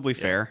probably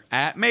fair.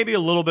 At maybe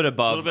a little bit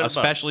above,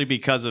 especially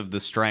because of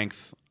the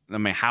strength. I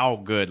mean, how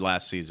good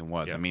last season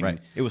was. Yeah. I mean,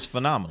 it was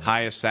phenomenal.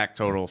 Highest sack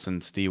total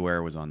since Steve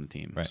Ware was on the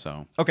team. Right.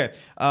 So okay,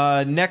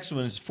 next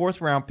one is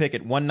 4th round pick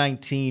at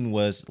 119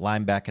 was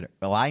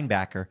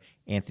linebacker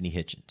Anthony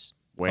Hitchens.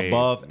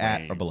 Above,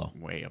 at, or below?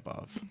 Way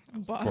above.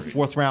 Above.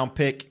 For 4th round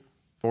pick.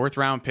 4th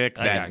round pick.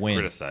 That win.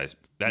 Criticized.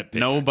 That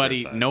pick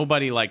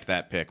nobody liked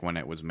that pick when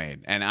it was made.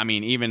 And I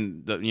mean,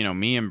 even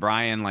me and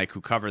Brian, like, who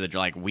cover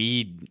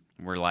we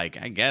were like,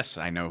 I guess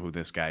I know who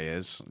this guy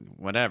is.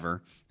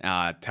 Whatever.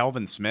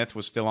 Telvin Smith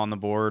was still on the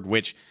board,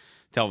 which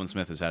Telvin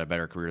Smith has had a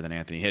better career than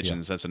Anthony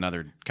Hitchens. Yeah. That's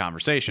another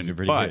conversation.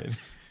 But good.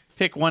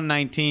 Pick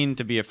 119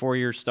 to be a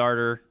 4-year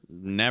starter.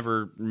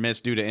 Never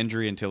missed due to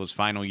injury until his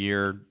final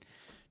year.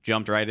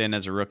 Jumped right in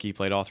as a rookie,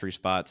 played all 3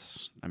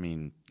 spots. I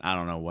mean, I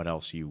don't know what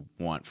else you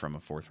want from a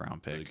 4th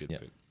round pick. Really good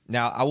pick.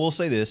 Now, I will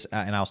say this,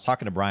 and I was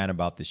talking to Brian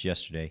about this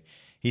yesterday.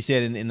 He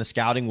said in the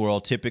scouting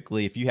world,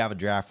 typically if you have a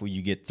draft where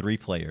you get 3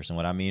 players, and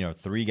what I mean are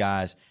 3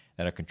 guys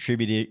that are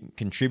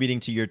contributing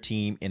to your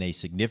team in a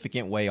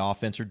significant way,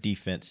 offense or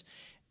defense,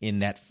 in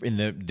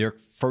their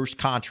first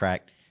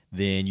contract,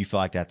 then you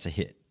feel like that's a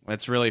hit.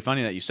 It's really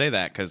funny that you say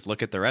that because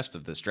look at the rest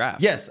of this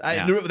draft. Yes,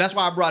 that's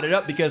why I brought it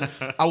up because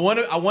I want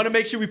to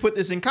make sure we put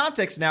this in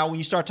context now. When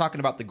you start talking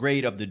about the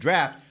grade of the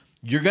draft,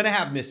 you're going to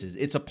have misses.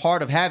 It's a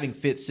part of having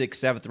 5th, 6th,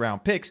 7th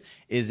round picks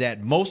is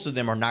that most of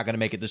them are not going to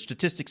make it. The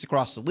statistics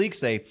across the league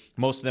say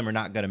most of them are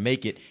not going to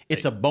make it.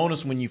 It's a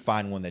bonus when you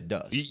find one that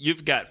does.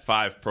 You've got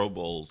 5 Pro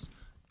Bowls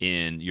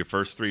in your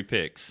first 3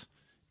 picks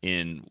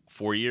in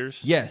 4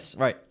 years. Yes,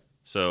 right.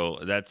 So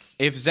that's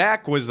if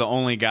Zach was the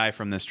only guy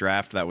from this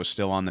draft that was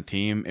still on the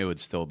team, it would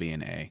still be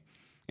an A.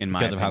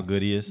 Because of how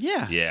good he is.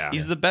 Yeah.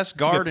 He's the best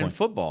guard in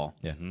football.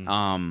 Yeah.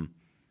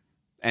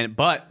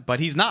 But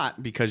he's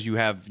not because you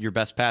have your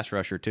best pass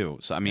rusher too.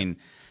 So I mean,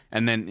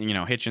 and then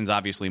Hitchens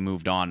obviously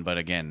moved on, but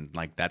again,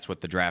 like that's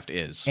what the draft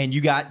is. And you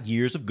got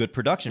years of good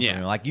production from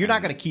him. Like you're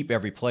not going to keep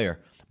every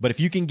player, but if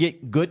you can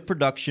get good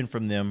production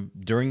from them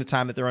during the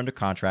time that they're under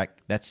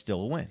contract, that's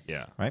still a win.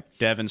 Yeah. Right.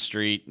 Devin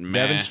Street.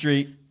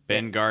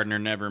 Ben Gardner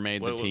never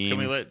made the team. Can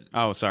we let?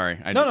 Oh, sorry.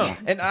 No.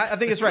 And I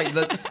think it's right.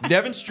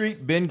 Devin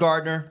Street, Ben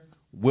Gardner,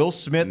 Will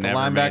Smith, never the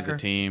linebacker, made the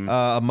team.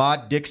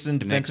 Ahmad Dixon,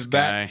 defensive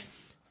back.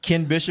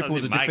 Ken Bishop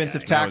was a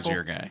defensive tackle. That was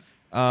your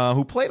guy.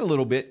 Who played a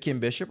little bit. Ken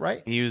Bishop,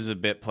 right? He was a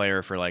bit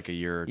player for like a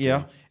year or two.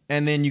 Yeah.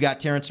 And then you got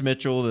Terrence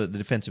Mitchell, the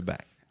defensive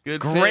back.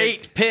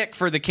 Great pick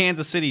for the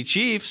Kansas City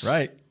Chiefs.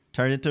 Right.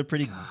 Turned into a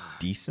pretty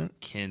decent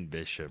Ken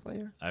Bishop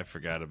player. I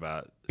forgot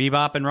about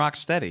Bebop and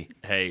Rocksteady.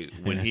 Hey,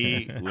 when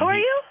who are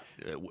you?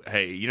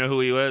 Hey, you know who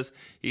he was?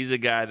 He's a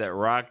guy that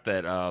rocked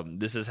that.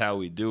 This is how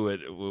we do it.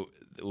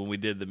 When we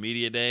did the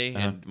media day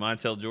and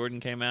Montel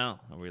Jordan came out,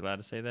 are we allowed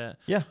to say that?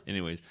 Yeah.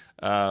 Anyways,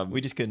 we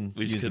just couldn't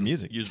use the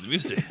music. Use the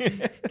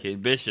music. Ken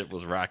Bishop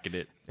was rocking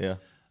it.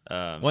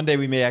 Yeah. One day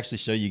we may actually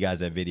show you guys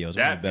that video. It's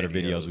one of the better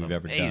videos we've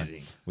ever done.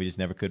 Amazing. We just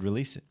never could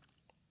release it.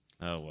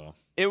 Oh well.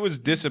 It was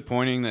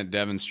disappointing that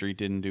Devin Street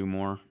didn't do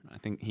more. I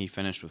think he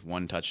finished with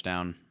 1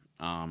 touchdown.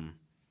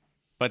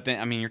 But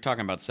then, I mean, you're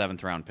talking about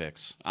 7th round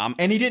picks,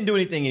 and he didn't do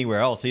anything anywhere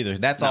else either.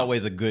 That's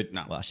always a good.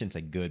 No. Well, I shouldn't say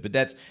good, but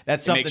that's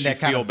something that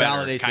kind of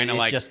validates it.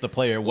 It's just the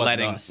player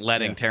wasn't us.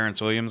 Letting Terrence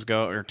Williams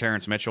go or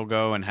Terrence Mitchell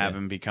go and have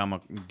him become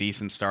a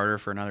decent starter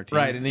for another team.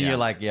 Right, and then you're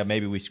like,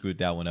 maybe we screwed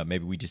that one up.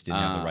 Maybe we just didn't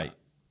have the right.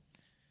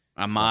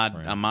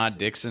 Ahmad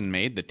Dixon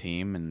made the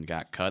team and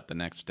got cut the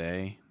next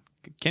day.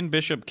 Ken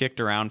Bishop kicked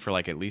around for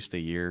like at least a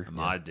year.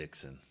 Ahmad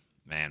Dixon,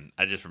 man,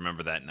 I just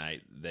remember that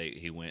night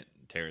he went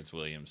Terrence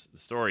Williams. The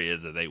story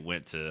is that they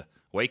went to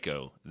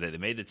Waco. They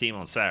made the team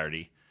on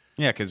Saturday.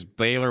 Yeah, because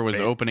Baylor was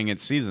opening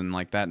its season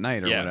like that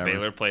night or whatever. Yeah,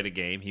 Baylor played a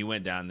game. He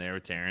went down there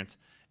with Terrence,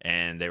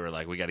 and they were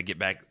like, we got to get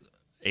back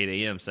 8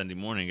 a.m. Sunday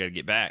morning. Got to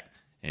get back.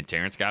 And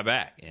Terrence got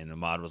back, and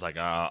Ahmad was like,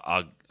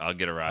 I'll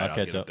get a ride. I'll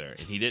get up there. And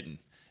he didn't.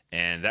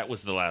 And that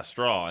was the last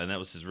straw, and that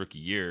was his rookie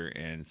year.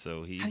 And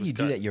so he How was do you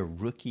cut. do that your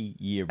rookie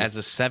year? As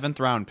a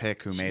 7th-round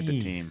pick who made the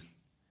Jeez. team.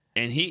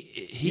 And he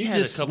had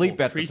just a couple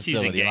sleep at the preseason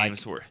facility,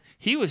 games where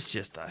he was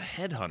just a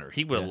headhunter.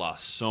 He would have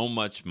lost so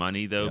much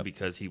money, though, Yep.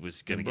 because he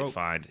was going to Been get broke.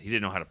 fined. He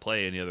didn't know how to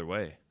play any other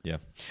way. Yeah.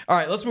 All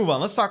right, let's move on.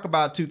 Let's talk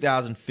about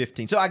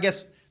 2015. So I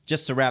guess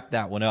just to wrap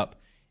that one up,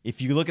 if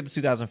you look at the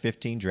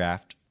 2015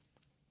 draft,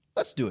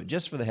 let's do it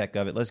just for the heck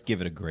of it. Let's give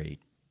it a grade.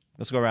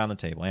 Let's go around the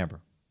table. Amber.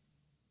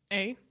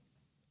 A.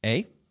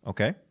 A?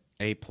 Okay.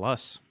 A+.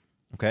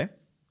 Okay.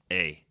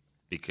 A,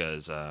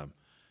 because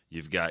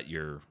you've got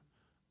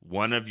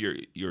one of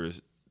your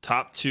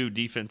top 2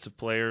 defensive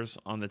players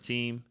on the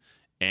team,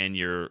 and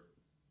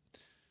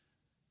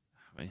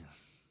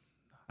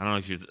I don't know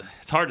if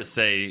it's hard to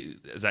say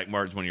Zach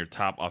Martin's one of your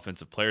top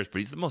offensive players, but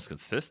he's the most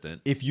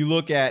consistent. If you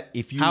look at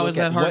How is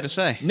that hard to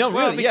say? No,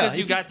 Well, really, because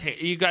yeah.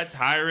 you got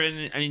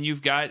Tyron. I mean,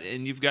 you've got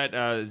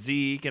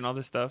Zeke and all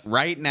this stuff.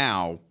 Right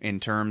now, in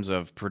terms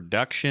of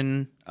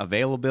production,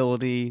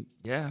 availability,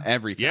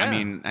 everything. Yeah. I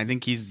mean, I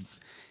think he's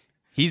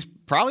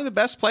probably the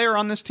best player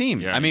on this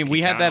team. Yeah, I mean, you we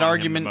can had count that on him the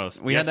argument.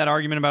 most. We Yes. had that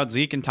argument about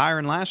Zeke and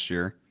Tyron last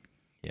year.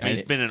 I mean,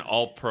 he's been an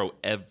All-Pro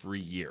every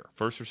year,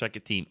 first or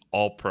second team,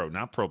 All-Pro,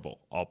 not Pro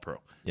Bowl, All-Pro.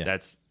 Yeah.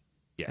 That's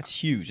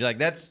huge. Like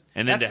that's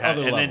and then that's to have,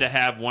 other and then level. to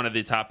have one of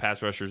the top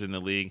pass rushers in the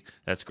league,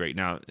 that's great.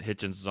 Now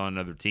Hitchens is on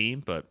another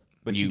team, but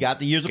you got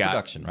the years of got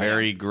production, right?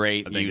 Very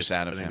great I think use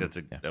out of him.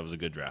 that was a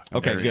good draft.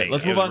 Okay, Very- good.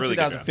 Let's it move was on to a really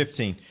good draft.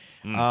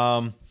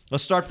 2015.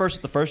 Let's start first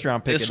with the first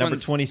round pick This at number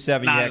one's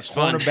 27. You not had as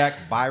fun.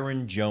 cornerback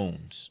Byron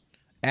Jones.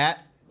 At,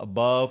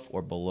 above,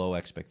 or below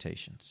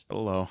expectations?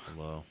 Below.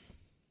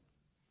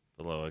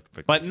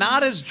 expectations. But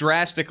not as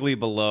drastically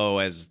below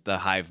as the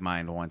hive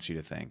mind wants you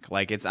to think.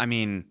 Like it's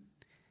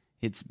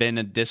been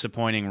a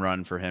disappointing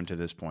run for him to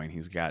this point.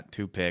 He's got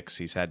 2 picks.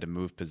 He's had to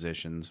move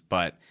positions,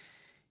 but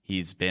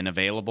he's been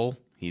available.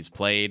 He's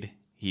played.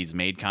 He's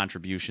made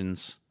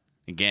contributions.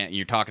 Again,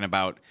 you're talking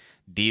about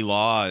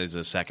D-Law as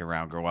a second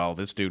round girl. Well,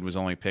 this dude was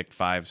only picked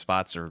 5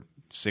 spots or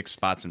 6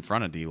 spots in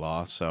front of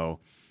D-Law. So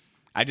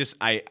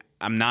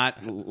I'm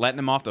not letting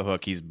him off the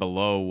hook. He's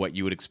below what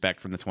you would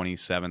expect from the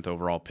 27th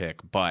overall pick,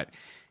 but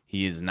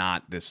he is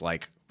not this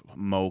like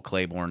Mo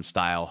Claiborne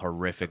style,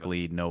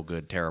 horrifically no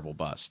good, terrible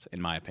bust,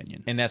 in my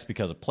opinion. And that's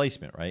because of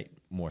placement, right?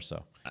 More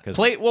so.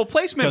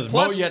 Placement Because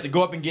plus you have to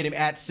go up and get him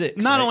at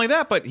 6. not right? only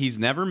that, but he's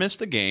never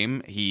missed a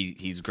game.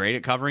 He's great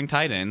at covering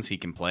tight ends. He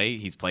can play.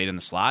 He's played in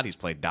the slot. He's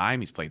played dime.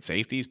 He's played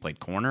safety. He's played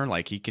corner.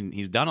 Like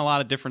he's done a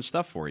lot of different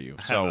stuff for you.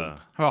 So I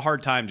have a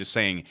hard time just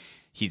saying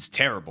he's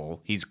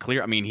terrible. He's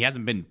clear. I mean, he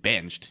hasn't been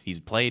benched. He's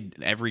played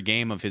every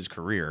game of his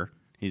career.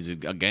 He's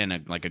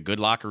again like a good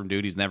locker room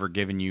dude. He's never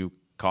given you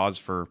cause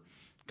for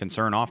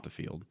concern off the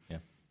field. Yeah.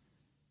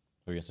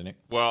 What are you gonna say, Nick?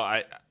 Well,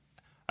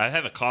 I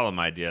have a column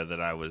idea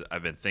that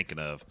I've been thinking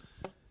of,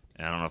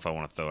 and I don't know if I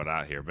want to throw it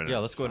out here, but Yeah,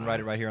 let's go ahead and write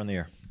it right here on the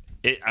air.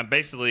 I'm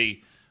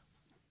basically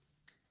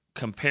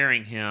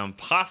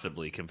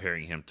possibly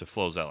comparing him to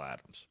Flozell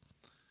Adams.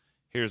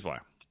 Here's why.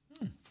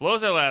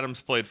 Flozell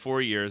Adams played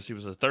 4 years. He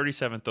was a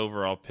 37th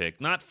overall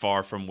pick, not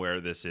far from where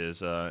this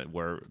is,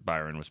 where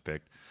Byron was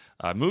picked.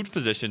 Moved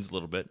positions a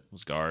little bit.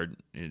 Was guard.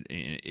 Knew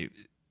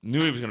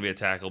he was going to be a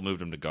tackle.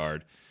 Moved him to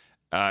guard.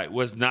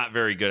 Was not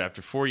very good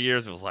after 4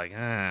 years. It was like,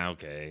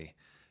 okay.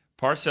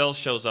 Parcells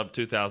shows up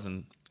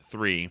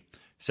 2003.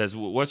 Says,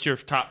 what's your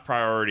top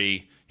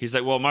priority? He's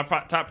like, well, my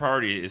top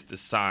priority is to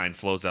sign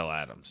Flozell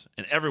Adams.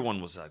 And everyone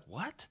was like,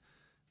 what?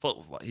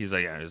 He's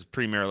like, yeah, he's a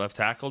premier left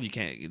tackle.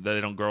 They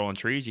don't grow on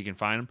trees. You can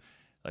find them.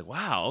 Like,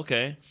 wow,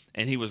 okay.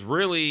 And he was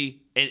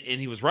really, and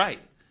he was right,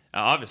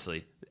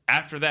 obviously.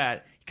 After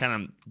that, he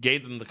kind of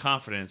gave them the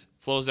confidence.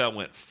 Flozell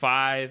went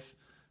 5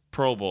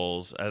 Pro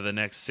Bowls out of the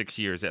next 6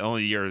 years. The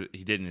only year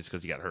he didn't is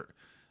because he got hurt.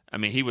 I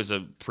mean, he was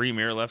a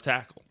premier left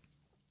tackle,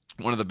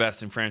 one of the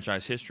best in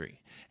franchise history.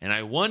 And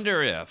I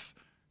wonder if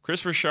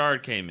Chris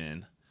Richard came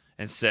in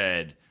and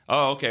said,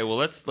 oh, okay, well,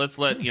 let's let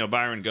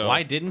Byron go.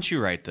 Why didn't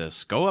you write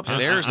this? Go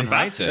upstairs and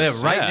write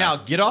this. Yeah, right now,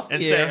 get off the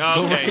and air. say,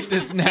 Go okay, write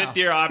this now.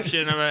 5th-year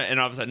option. And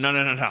all of a sudden,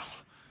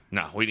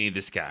 no, we need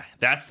this guy.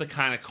 That's the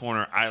kind of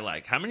corner I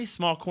like. How many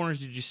small corners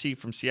did you see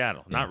from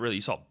Seattle? Not really.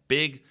 You saw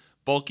big,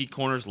 bulky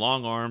corners,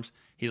 long arms.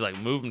 He's like,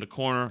 move him to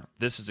corner.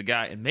 This is a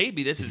guy. And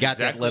maybe this He's is got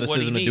exactly the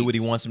athleticism what he to do what he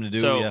needs. wants him to do.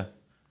 So, yeah.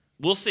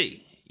 we'll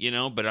see.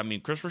 But I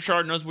mean, Chris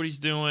Richard knows what he's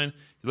doing.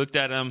 He looked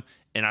at him,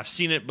 and I've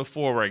seen it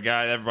before where a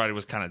guy that everybody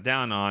was kind of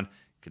down on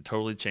could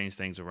totally change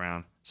things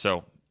around.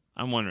 So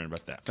I'm wondering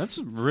about that. That's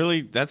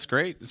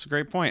great. It's a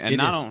great point.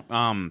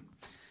 And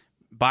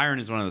Byron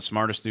is one of the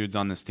smartest dudes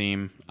on this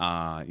team.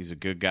 He's a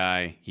good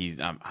guy. He's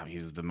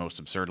the most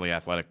absurdly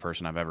athletic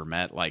person I've ever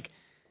met. Like,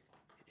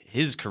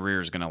 his career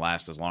is going to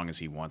last as long as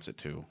he wants it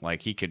to.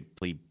 Like, he could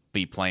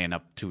be playing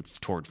up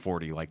toward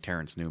 40 like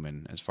Terrence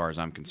Newman, as far as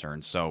I'm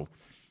concerned. So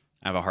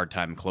I have a hard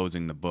time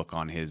closing the book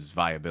on his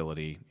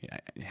viability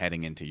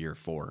heading into year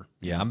 4.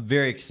 Yeah, I'm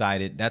very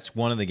excited. That's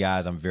one of the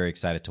guys I'm very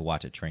excited to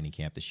watch at training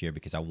camp this year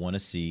because I want to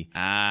see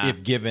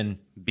if given.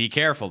 Be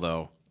careful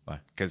though,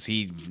 because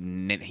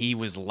he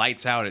was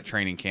lights out at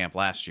training camp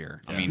last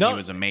year. I mean, he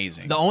was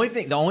amazing. The only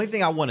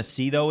thing I want to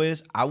see though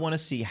is I want to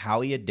see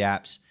how he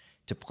adapts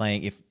to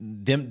playing. If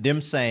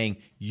them saying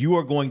you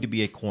are going to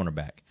be a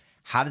cornerback,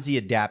 how does he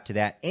adapt to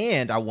that?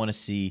 And I want to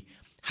see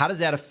how does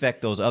that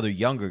affect those other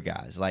younger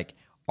guys, like.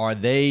 How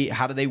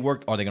do they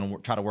work? Are they going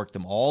to try to work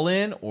them all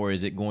in, or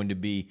is it going to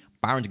be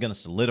Byron's going to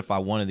solidify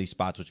one of these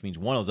spots, which means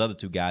one of those other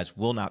 2 guys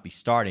will not be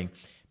starting?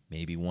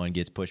 Maybe one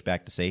gets pushed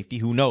back to safety.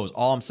 Who knows?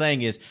 All I'm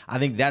saying is I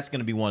think that's going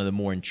to be one of the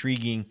more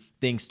intriguing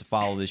things to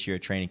follow this year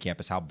at training camp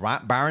is how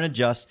Byron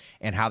adjusts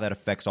and how that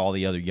affects all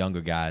the other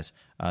younger guys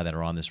that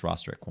are on this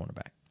roster at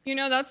cornerback.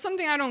 That's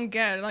something I don't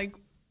get. Like,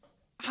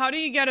 how do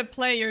you get a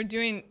player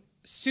doing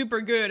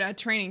super good at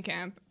training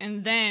camp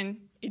and then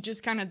it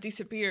just kind of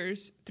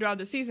disappears throughout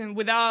the season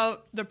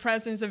without the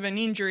presence of an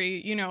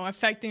injury,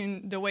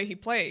 affecting the way he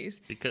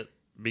plays?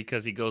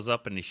 Because he goes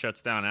up and he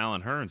shuts down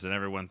Allen Hurns, and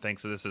everyone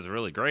thinks that this is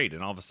really great.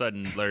 And all of a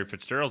sudden, Larry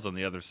Fitzgerald's on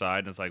the other side,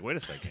 and it's like, wait a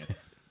second.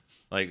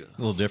 Like,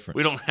 a little different.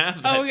 We don't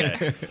have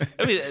that.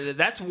 I mean,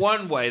 that's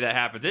one way that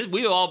happens.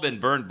 We've all been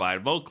burned by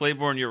it. Mo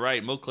Claiborne, you're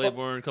right. Mo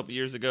Claiborne a couple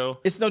years ago.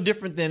 It's no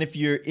different than if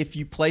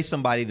you play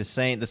somebody the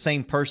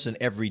same person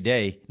every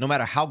day, no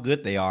matter how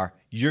good they are,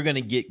 you're going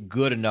to get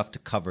good enough to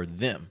cover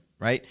them,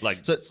 right?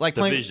 So it's like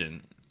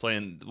division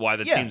playing why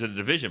the teams in the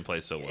division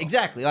play so well.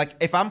 Exactly. Like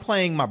if I'm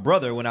playing my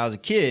brother when I was a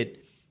kid,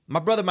 my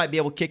brother might be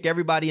able to kick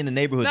everybody in the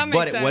neighborhood's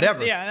butt at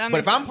whatever. Yeah, but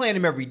if I'm playing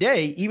him every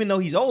day, even though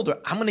he's older,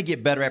 I'm going to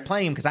get better at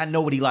playing him because I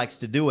know what he likes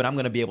to do, and I'm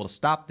going to be able to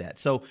stop that.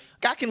 So a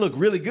guy can look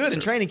really good in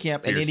training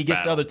camp, and then he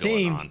gets to other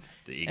teams.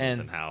 The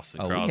Eagleton House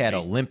and we had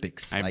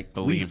Olympics. I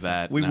believe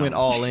that. We went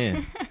all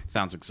in.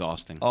 Sounds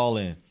exhausting. All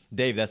in.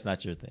 Dave, that's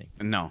not your thing.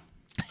 No.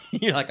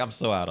 You're like, I'm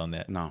so out on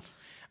that. No.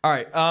 All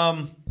right.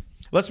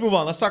 Let's move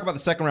on. Let's talk about the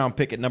second round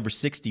pick at number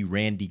 60,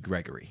 Randy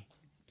Gregory.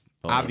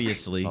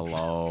 Obviously.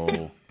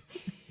 Below.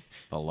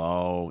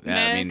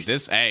 Yeah, I mean,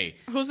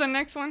 who's the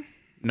next one?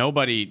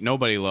 Nobody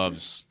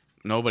loves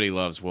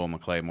Will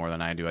McClay more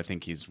than I do. I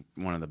think he's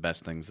one of the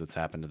best things that's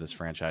happened to this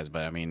franchise.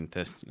 But I mean,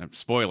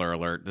 spoiler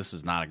alert, this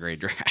is not a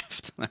great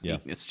draft. I mean,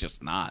 it's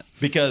just not.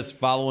 Because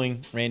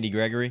following Randy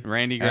Gregory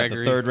at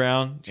the third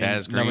round,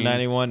 Chaz Green. Number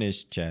 91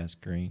 is Chaz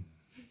Green.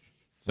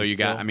 So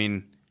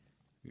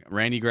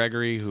Randy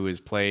Gregory, who has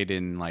played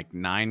in like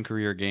 9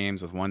 career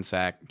games with 1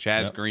 sack.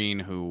 Chaz Green,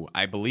 who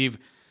I believe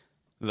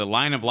the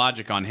line of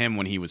logic on him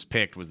when he was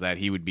picked was that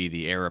he would be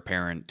the heir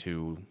apparent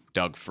to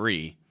Doug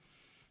Free.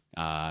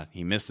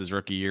 He missed his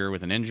rookie year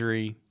with an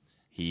injury.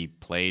 He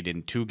played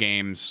in 2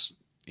 games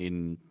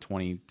in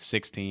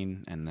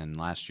 2016, and then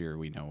last year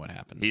we know what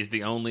happened. He's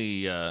the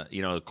only, the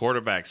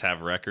quarterbacks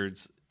have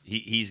records.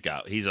 He's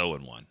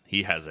 0-1.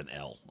 He has an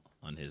L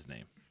on his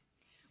name.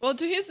 Well,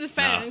 to his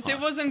defense,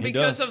 it wasn't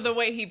because of the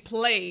way he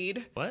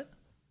played. What?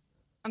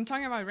 I'm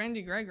talking about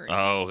Randy Gregory.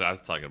 Oh, I was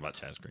talking about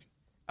Chaz Green.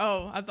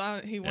 Oh, I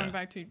thought he went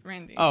back to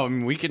Randy. Oh, I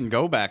mean, we can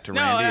go back to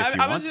Randy if you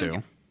want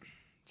to.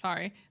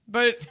 Sorry,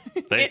 but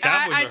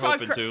I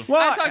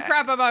talk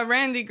crap about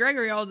Randy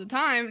Gregory all the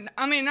time.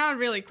 I mean, not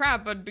really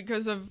crap, but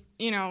because of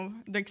the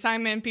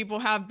excitement people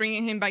have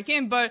bringing him back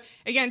in. But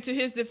again, to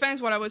his defense,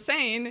 what I was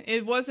saying,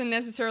 it wasn't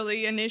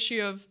necessarily an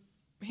issue of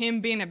him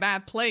being a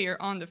bad player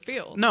on the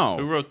field. No.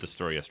 Who wrote the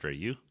story yesterday?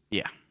 You?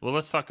 Yeah. Well,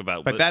 let's talk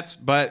about.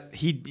 But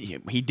he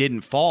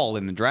didn't fall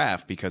in the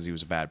draft because he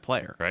was a bad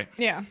player, right?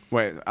 Yeah.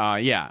 Wait.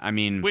 Yeah. I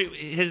mean,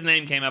 his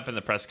name came up in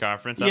the press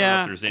conference. I don't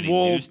know if there's any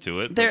news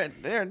to it.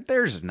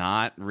 There's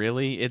not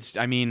really.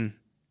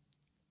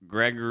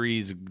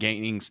 Gregory's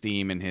gaining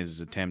steam in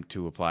his attempt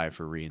to apply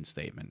for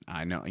reinstatement.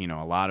 I know,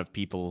 a lot of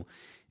people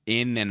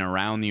in and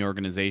around the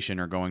organization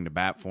are going to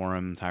bat for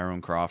him.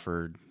 Tyrone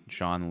Crawford,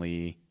 Sean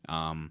Lee.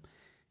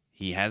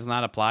 He has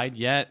not applied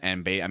yet,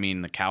 and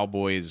the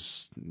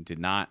Cowboys did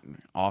not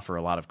offer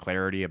a lot of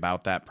clarity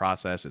about that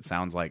process. It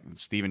sounds like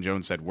Stephen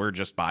Jones said, we're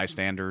just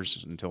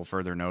bystanders until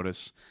further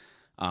notice.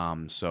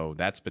 So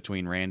that's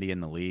between Randy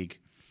and the league,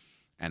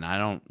 and I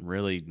don't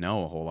really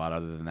know a whole lot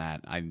other than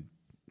that. I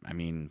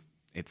mean,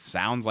 it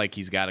sounds like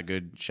he's got a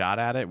good shot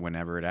at it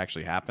whenever it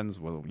actually happens.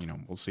 We'll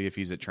see if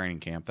he's at training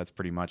camp. That's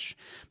pretty much.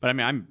 But I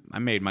mean, I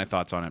made my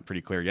thoughts on it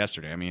pretty clear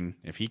yesterday. I mean,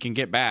 if he can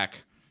get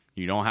back,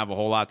 you don't have a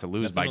whole lot to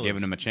lose by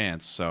giving him a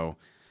chance. So,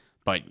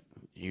 but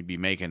you'd be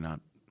making an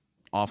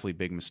awfully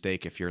big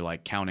mistake if you're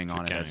like counting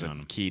on it as a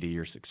key to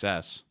your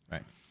success.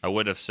 Right. I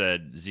would have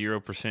said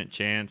 0%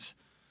 chance,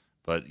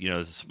 but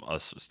it's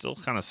still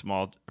kind of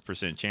small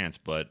percent chance.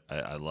 But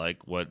I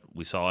like what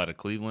we saw out of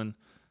Cleveland.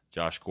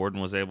 Josh Gordon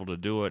was able to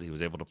do it. He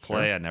was able to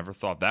play. Sure. I never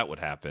thought that would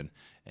happen,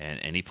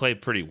 and he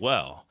played pretty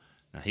well.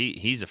 Now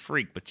he's a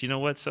freak, but you know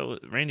what? So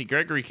Randy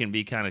Gregory can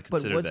be kind of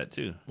considered that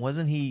too.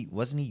 Wasn't he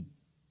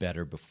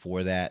better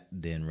before that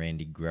than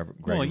Randy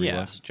Gregory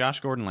was.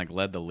 Josh Gordon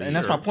led the league, and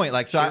that's my point.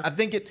 So sure. I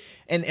think it,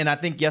 and I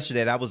think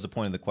yesterday that was the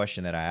point of the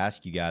question that I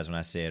asked you guys when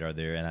I said, "Are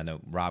there?" And I know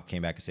Rob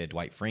came back and said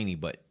Dwight Freeney,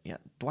 but yeah,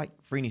 Dwight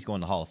Freeney's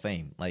going to the Hall of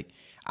Fame.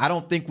 I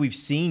don't think we've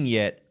seen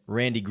yet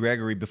Randy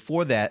Gregory.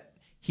 Before that,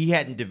 he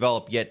hadn't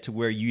developed yet to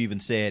where you even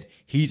said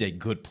he's a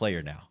good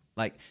player now.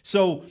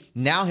 So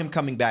now him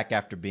coming back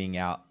after being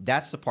out,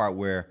 that's the part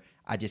where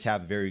I just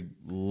have very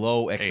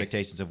low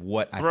expectations of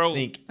what I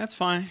think. That's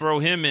fine. Throw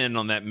him in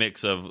on that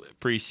mix of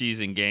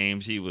preseason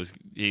games. He was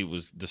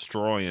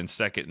destroying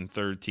second and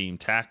third team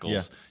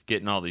tackles,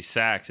 getting all these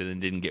sacks, and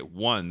then didn't get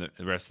one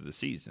the rest of the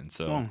season.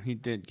 So he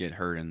did get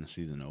hurt in the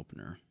season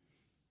opener.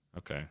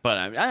 Okay,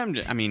 but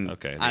I mean,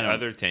 okay. The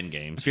other 10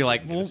 games, I feel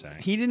like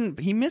he didn't.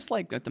 He missed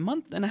a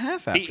month and a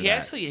half after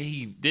that.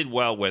 He did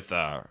well with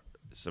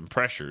some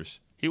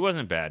pressures. He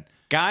wasn't bad.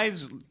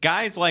 Guys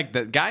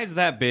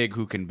that big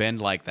who can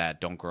bend like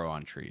that don't grow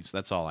on trees.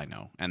 That's all I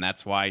know, and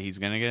that's why he's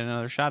going to get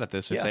another shot at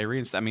this if they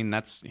reinstate. I mean,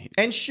 that's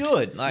and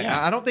should.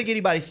 I don't think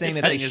anybody's saying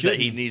that they should.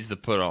 He needs to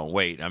put on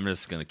weight. I'm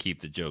just going to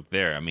keep the joke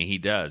there. I mean, he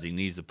does. He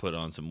needs to put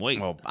on some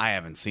weight. Well, I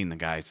haven't seen the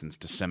guy since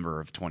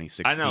December of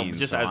 2016. I know.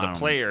 Just as a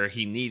player,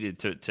 he needed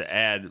to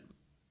add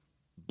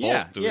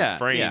bulk to the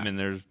frame, and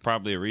there's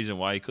probably a reason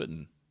why he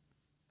couldn't.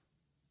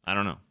 I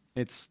don't know.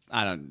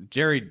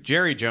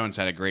 Jerry Jones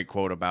had a great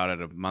quote about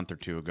it a month or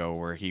two ago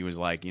where he was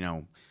like,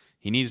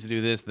 he needs to do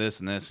this, this,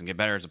 and this and get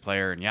better as a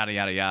player and yada,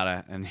 yada,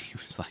 yada. And he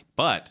was like,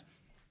 but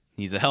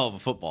he's a hell of a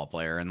football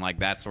player. And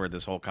that's where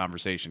this whole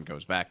conversation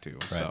goes back to.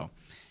 Right. So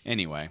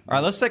anyway. All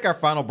right, let's take our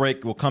final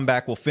break. We'll come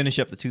back. We'll finish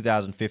up the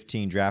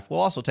 2015 draft. We'll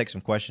also take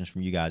some questions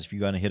from you guys. If you're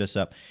going to hit us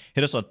up,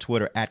 hit us on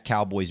Twitter at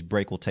Cowboys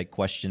Break. We'll take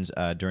questions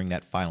during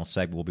that final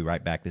segment. We'll be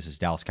right back. This is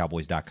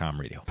DallasCowboys.com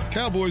radio.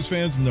 Cowboys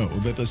fans know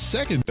that the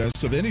second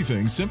best of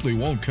anything simply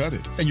won't cut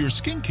it, and your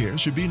skincare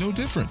should be no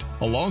different.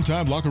 A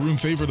longtime locker room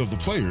favorite of the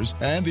players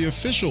and the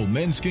official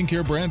men's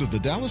skincare brand of the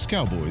Dallas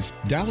Cowboys,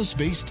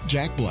 Dallas-based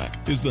Jack Black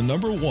is the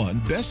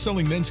 #1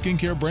 best-selling men's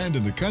skincare brand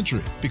in the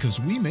country because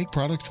we make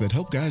products that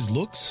help guys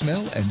look,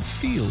 smell, and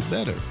feel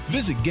better.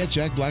 Visit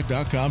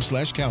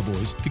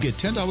getjackblack.com/Cowboys to get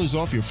 $10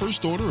 off your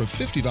first order of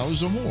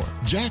 $50 or more.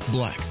 Jack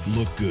Black.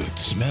 Look good,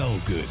 smell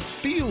good,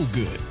 feel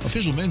good.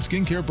 Official men's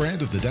skincare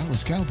brand of the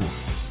Dallas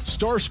Cowboys.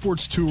 Star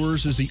Sports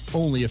Tours is the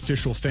only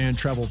official fan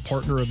travel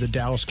partner of the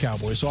Dallas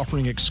Cowboys,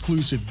 offering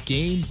exclusive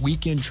game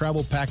weekend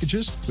travel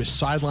packages with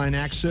sideline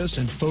access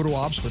and photo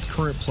ops with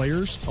current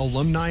players,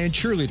 alumni, and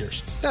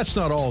cheerleaders. That's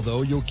not all,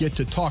 though. You'll get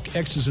to talk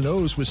X's and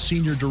O's with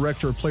Senior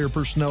Director of Player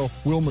Personnel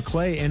Will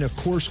McClay and, of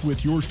course,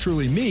 with yours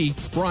truly, me,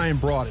 Brian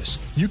Broaddus.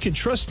 You can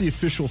trust the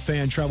official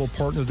fan travel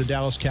partner of the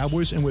Dallas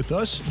Cowboys, and with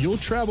us, you'll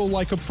travel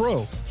like a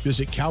pro.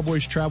 Visit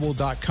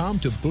cowboystravel.com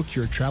to book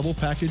your travel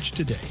package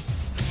today.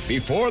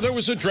 Before there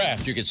was a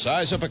draft, you could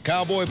size up a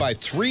cowboy by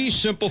 3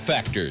 simple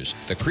factors: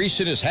 the crease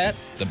in his hat,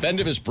 the bend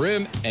of his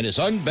brim, and his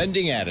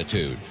unbending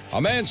attitude. A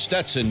man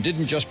Stetson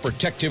didn't just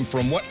protect him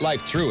from what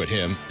life threw at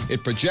him,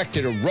 it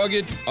projected a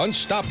rugged,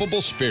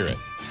 unstoppable spirit.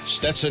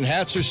 Stetson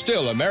hats are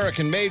still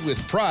American-made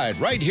with pride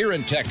right here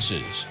in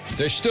Texas.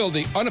 They're still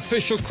the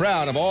unofficial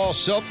crown of all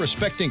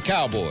self-respecting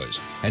cowboys,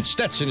 and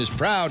Stetson is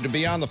proud to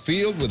be on the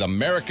field with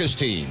America's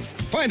team.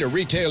 Find a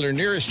retailer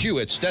nearest you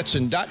at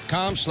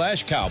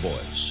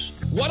stetson.com/Cowboys.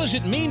 What does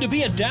it mean to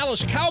be a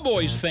Dallas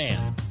Cowboys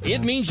fan? It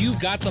means you've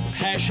got the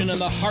passion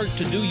and the heart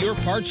to do your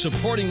part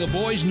supporting the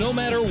boys no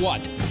matter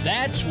what.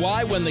 That's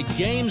why when the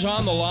game's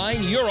on the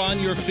line, you're on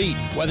your feet,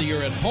 whether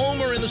you're at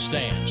home or in the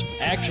stands.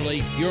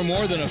 Actually, you're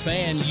more than a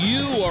fan.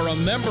 You are a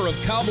member of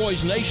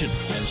Cowboys Nation,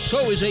 and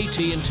so is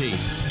AT&T,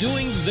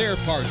 doing their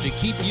part to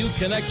keep you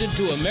connected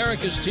to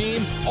America's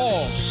team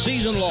all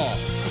season long.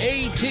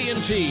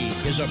 AT&T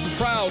is a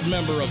proud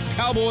member of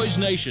Cowboys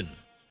Nation.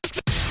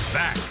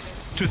 Back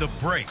to the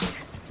break.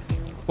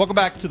 Welcome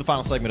back to the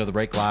final segment of the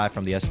break, live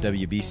from the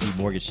SWBC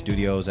Mortgage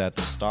Studios at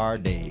the Star.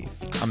 Nick.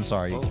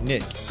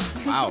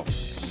 Wow,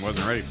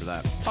 wasn't ready for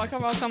that. Talk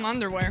about some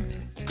underwear.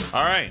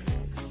 All right.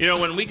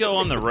 When we go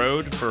on the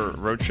road for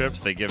road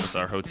trips, they give us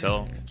our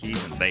hotel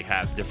keys, and they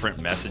have different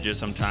messages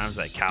sometimes,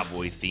 like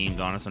cowboy themed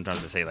on it.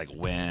 Sometimes they say like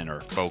win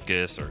or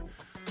focus or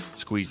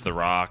squeeze the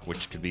rock,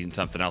 which could be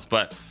something else.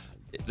 But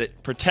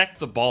protect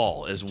the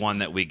ball is one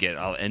that we get,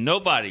 and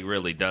nobody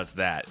really does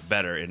that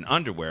better in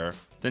underwear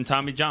than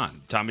Tommy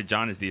John. Tommy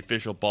John is the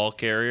official ball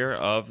carrier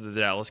of the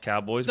Dallas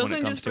Cowboys when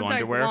it comes to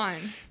underwear. One.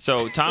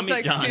 So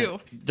Tommy John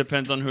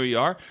depends on who you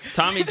are.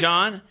 Tommy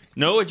John,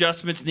 no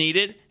adjustments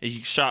needed.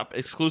 You shop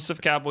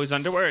exclusive Cowboys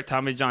underwear at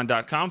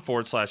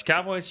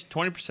TommyJohn.com/Cowboys.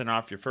 20%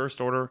 off your first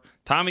order.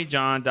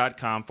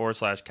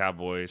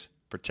 TommyJohn.com/Cowboys.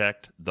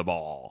 Protect the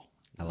ball.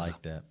 I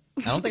like that.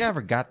 I don't think I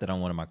ever got that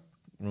on one of my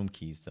room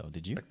keys, though.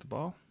 Did you? Protect the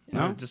ball?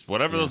 No, just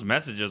whatever those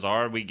messages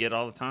are, we get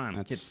all the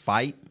time.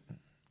 Fight.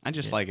 I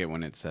just like it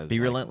when it says be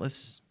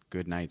relentless,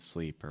 good night's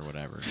sleep or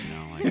whatever.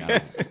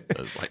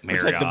 Like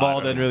protect the ball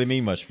doesn't really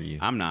mean much for you.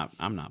 I'm not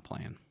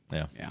playing.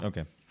 Yeah.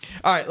 Okay.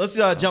 All right. Let's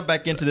jump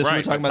back into this. Right,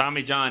 We're talking about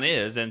Tommy John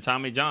and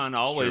Tommy John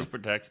always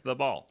protects the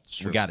ball.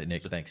 We got it,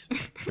 Nick. Thanks.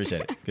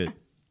 Appreciate it. Good.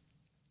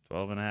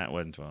 12.5.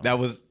 Wasn't 12. That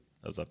was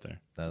up there.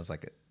 That was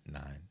like a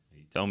 9.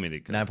 He told me to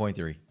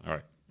 9.3. All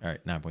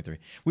right, 9.3.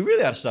 We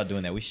really ought to start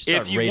doing that. We should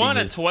start if you rating want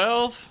his... a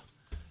 12,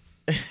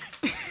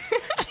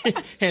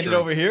 hand it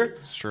over here.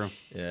 It's true.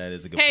 Yeah, it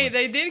is a good Hey, point.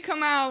 they did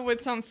come out with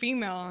some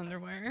female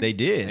underwear. They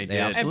did. They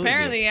absolutely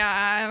Apparently, did.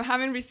 I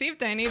haven't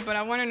received any, but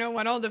I want to know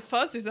what all the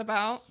fuss is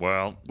about.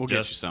 well, We'll get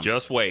you some.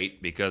 just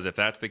wait, because if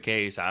that's the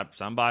case,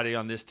 somebody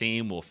on this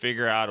team will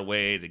figure out a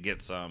way to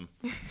get some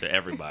to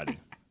everybody.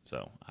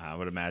 So I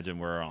would imagine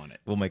we're on it.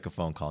 We'll make a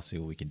phone call, see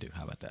what we can do.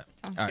 How about that?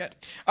 Sounds All good. right.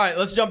 All right,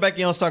 let's jump back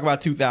in. Let's talk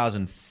about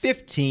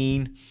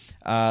 2015.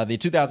 The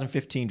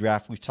 2015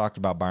 draft, we've talked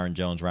about Byron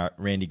Jones,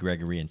 Randy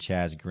Gregory, and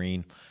Chaz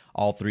Green.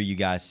 All three, you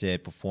guys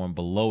said, performed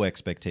below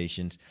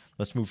expectations.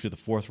 Let's move to the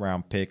 4th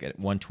round pick at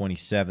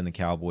 127. The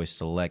Cowboys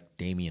select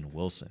Damian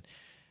Wilson.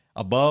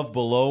 Above,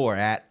 below, or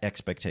at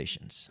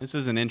expectations? This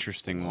is an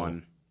interesting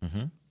one.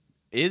 Mm-hmm.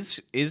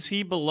 Is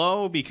he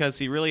below because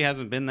he really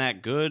hasn't been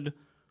that good,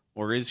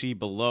 or is he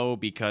below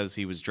because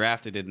he was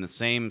drafted in the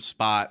same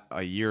spot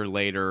a year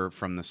later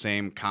from the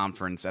same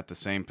conference at the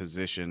same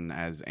position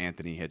as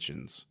Anthony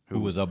Hitchens,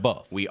 Who was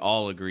above? We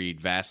all agreed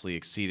vastly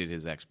exceeded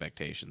his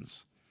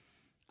expectations.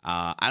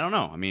 I don't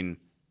know. I mean,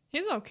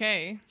 He's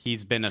okay.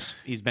 he's been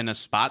a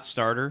spot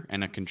starter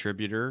and a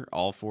contributor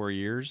all 4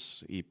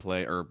 years.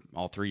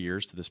 All 3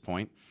 years to this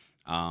point.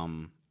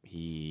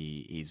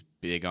 He's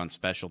big on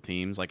special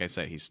teams. Like I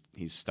said, he's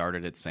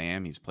started at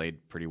Sam. He's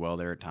played pretty well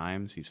there at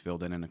times. He's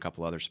filled in a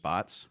couple other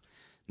spots.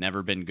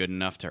 Never been good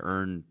enough to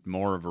earn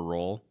more of a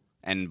role.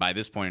 And by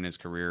this point in his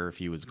career, if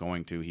he was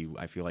going to,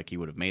 I feel like he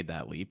would have made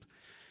that leap.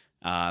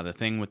 The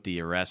thing with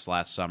the arrest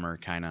last summer,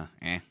 kind of,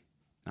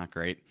 not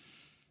great.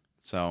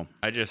 So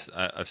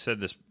I've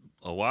said this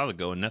a while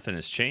ago, and nothing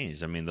has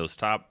changed. I mean, the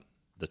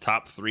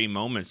top 3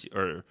 moments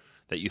or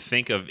that you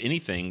think of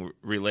anything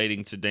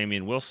relating to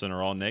Damian Wilson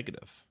are all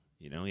negative.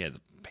 You know, he had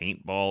the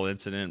paintball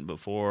incident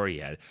before. He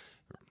had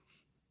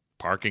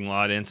parking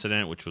lot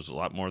incident, which was a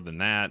lot more than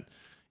that.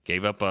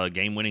 Gave up a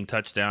game-winning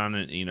touchdown,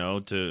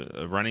 to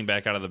a running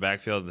back out of the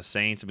backfield of the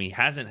Saints. I mean, he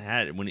hasn't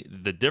had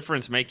the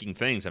difference-making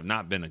things have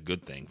not been a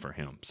good thing for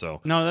him.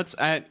 So no, that's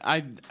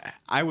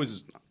I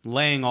was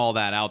laying all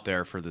that out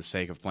there for the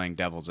sake of playing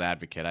devil's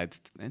advocate.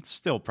 It's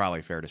still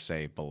probably fair to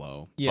say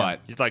below. Yeah.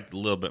 But he'd like a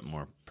little bit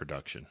more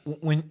production.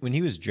 When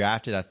he was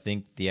drafted, I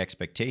think the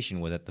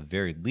expectation was at the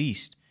very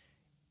least,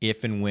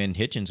 if and when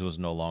Hitchens was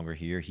no longer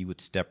here, he would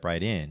step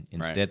right in.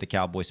 Instead, the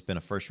Cowboys spent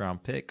a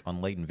 1st-round pick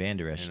on Leighton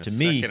Vander Esch. And To a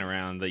me, 2nd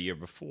round the year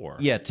before.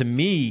 Yeah, to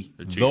me,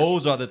 Or 2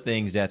 those are the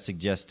things that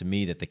suggest to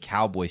me that the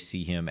Cowboys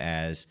see him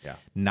as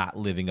not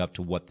living up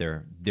to what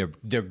their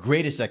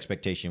greatest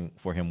expectation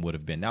for him would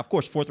have been. Now, of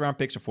course, 4th-round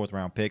picks are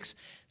 4th-round picks.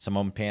 Some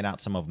of them pan out,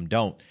 some of them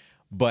don't.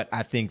 But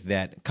I think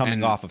that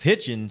coming off of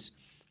Hitchens,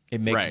 it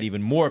makes it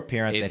even more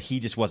apparent that he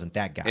just wasn't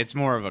that guy. It's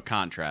more of a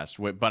contrast.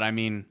 But I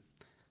mean,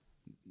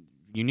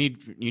 you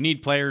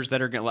need players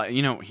that are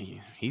going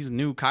he's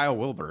new Kyle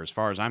Wilbur as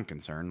far as I'm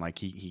concerned. Like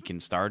he can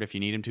start if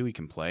you need him to. He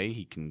can play.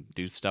 He can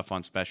do stuff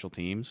on special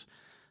teams.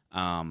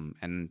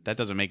 And that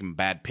doesn't make him a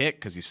bad pick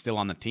because he's still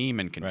on the team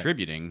and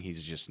contributing. Right.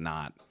 He's just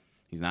not.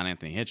 He's not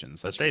Anthony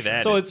Hitchens. That's for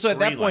sure. So at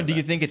that point, do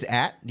you think it's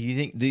at? Do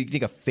you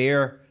think a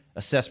fair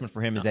assessment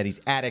for him is that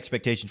he's at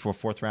expectation for a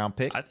 4th-round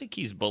pick? I think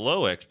he's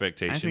below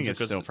expectations. I think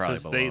it's still probably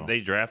below. They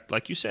draft,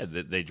 like you said,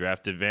 they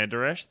drafted Van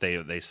Der Esch.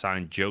 They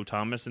signed Joe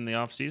Thomas in the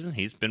offseason.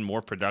 He's been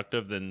more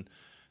productive than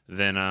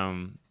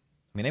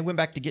I mean, they went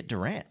back to get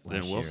Durant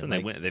last Then Wilson,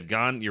 year. they've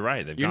gone. You're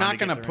right. You're not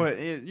going to put.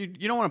 You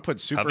don't want to put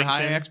super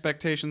high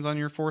expectations on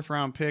your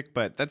 4th-round pick,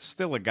 but that's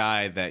still a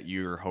guy that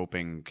you're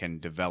hoping can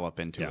develop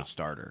into a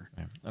starter.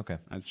 Yeah. Okay,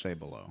 I'd say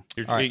below.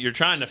 You're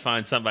trying to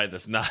find somebody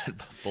that's not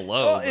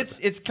below. Well,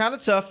 it's kind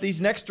of tough. These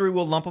next 3,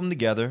 we'll lump them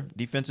together: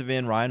 defensive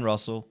end Ryan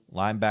Russell,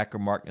 linebacker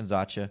Mark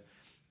Nzacha,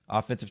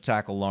 offensive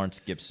tackle Lawrence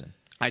Gibson.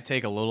 I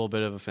take a little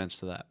bit of offense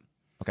to that.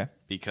 Okay.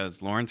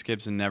 Because Lawrence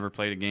Gibson never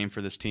played a game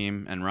for this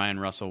team, and Ryan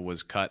Russell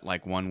was cut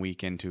like 1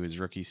 week into his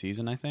rookie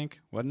season, I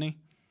think, wasn't he?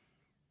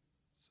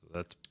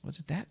 So was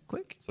it that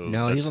quick? So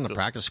no, he was on the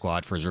practice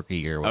squad for his rookie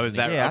year. Oh, is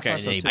that yeah, okay?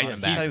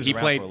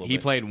 He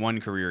played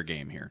 1 career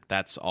game here.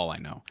 That's all I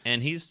know.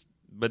 And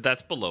but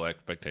that's below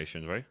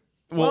expectations, right?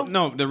 Well,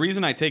 no. The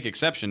reason I take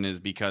exception is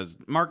because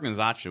Mark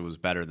Nzacha was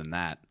better than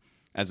that.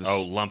 As a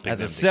 7th-round pick.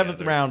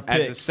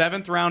 As a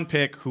 7th-round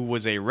pick who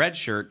was a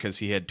redshirt because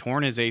he had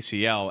torn his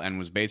ACL and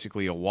was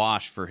basically a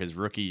wash for his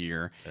rookie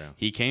year. Yeah.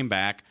 He came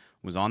back,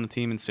 was on the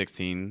team in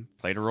 2016,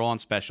 played a role on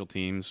special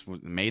teams,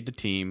 made the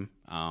team,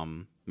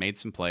 made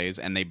some plays,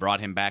 and they brought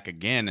him back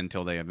again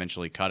until they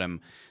eventually cut him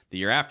the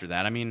year after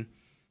that. I mean,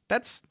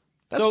 that's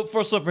so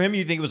for him,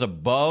 you think it was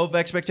above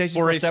expectations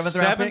for a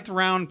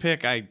 7th-round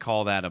pick? I'd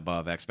call that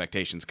above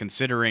expectations,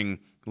 considering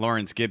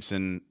Lawrence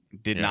Gibson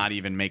did not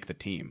even make the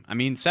team. I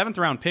mean,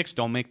 7th-round picks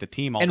don't make the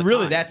team all the time. And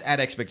really, that's at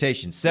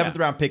expectations.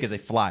 7th-round pick is a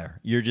flyer.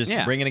 You're just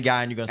bringing a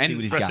guy and you're going to see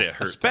what he's got.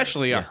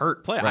 Especially a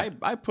hurt player. Right.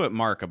 I put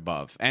Mark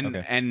above.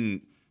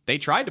 And they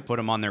tried to put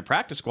him on their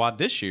practice squad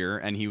this year,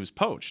 and he was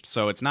poached.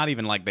 So it's not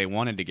even like they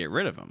wanted to get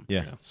rid of him.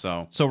 Yeah.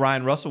 So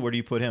Ryan Russell, where do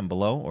you put him?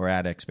 Below or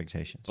at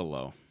expectations?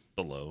 Below.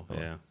 below.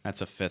 Yeah,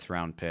 that's a 5th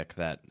round pick.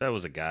 That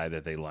was a guy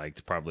that they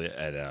liked probably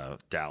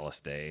at Dallas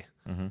Day,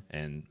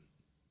 and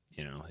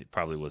he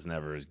probably was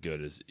never as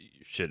good as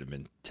should have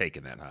been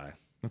taken that high.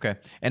 Okay,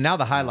 and now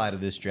the highlight of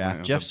this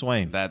draft, Jeff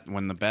Swaim. That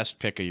when the best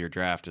pick of your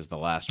draft is the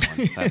last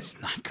one, that's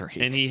not great.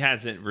 And he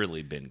hasn't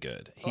really been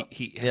good.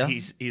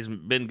 He's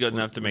been good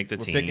enough to make the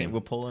team.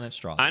 We're pulling at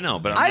straws. I know,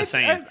 but I'm just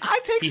saying. I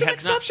take some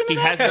exception to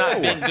that. He has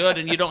not been good,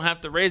 and you don't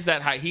have to raise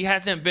that high. He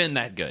hasn't been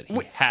that good. He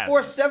hasn't. For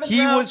a 7th He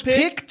round was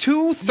pick, pick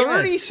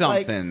 230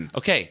 something.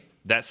 Okay.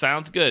 That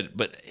sounds good,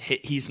 but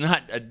he's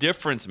not a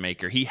difference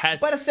maker.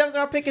 But a 7th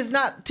round pick is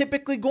not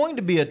typically going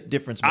to be a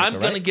difference maker. I'm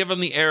going to give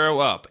him the arrow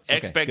up. Okay,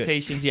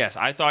 Expectations, yes.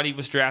 I thought he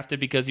was drafted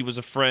because he was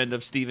a friend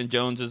of Stephen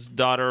Jones's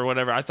daughter or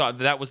whatever. I thought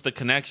that was the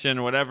connection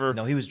or whatever.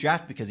 No, he was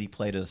drafted because he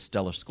played at a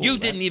stellar school. You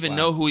didn't even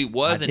know who he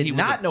was. I and did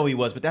not know he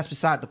was, but that's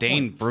beside the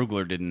Dane point.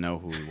 Brugler didn't know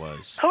who he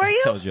was. Who are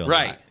you? Tells you a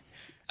Right. lot.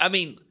 I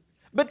mean,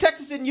 but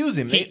Texas didn't use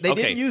him. They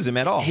didn't use him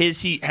at all.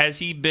 Has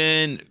he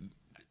been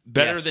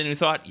better Yes. than you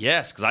thought?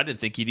 Yes, because I didn't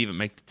think he'd even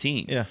make the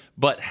team. Yeah.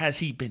 But has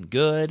he been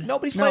good?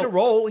 Nobody's played a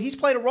role. He's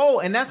played a role,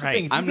 and that's the Right.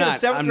 thing. If you I'm get a not-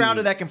 7th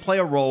rounder that can play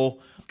a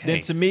role,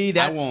 then to me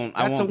that's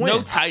a win.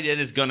 No tight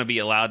end is going to be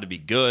allowed to be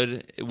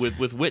good with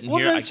Witten Well,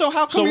 here. then, so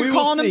how come you're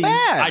calling him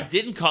bad? I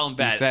didn't call him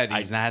bad. You said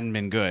he hadn't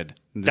been good.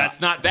 That's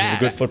not bad. He's a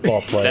good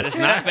football player. That is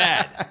not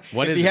bad.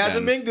 What if is he it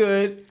hasn't then? been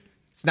good,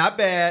 it's not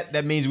bad.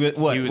 That means what?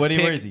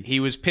 Where is he? He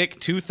was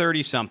picked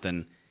 230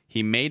 something.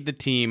 He made the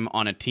team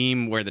on a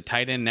team where the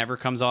tight end never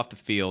comes off the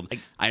field.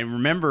 I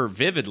remember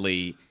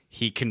vividly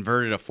he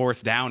converted a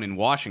 4th down in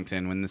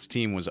Washington when this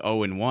team was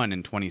 0-1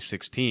 in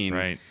 2016.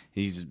 Right.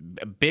 He's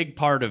a big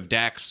part of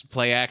Dak's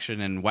play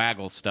action and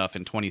waggle stuff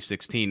in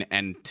 2016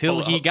 until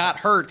he got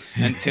hurt.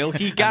 Until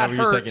he got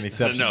hurt.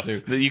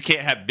 No, you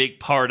can't have big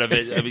part of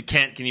it. I mean,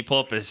 can you pull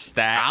up his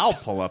stats? I'll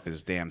pull up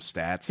his damn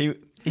stats.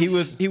 He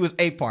was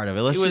a part of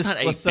it. Let's He was just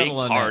not a let's settle big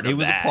on part that. He of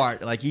was that. a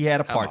part. Like he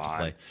had a part to Come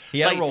play. on. He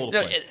had Like, a role to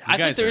no, play. I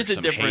think there is a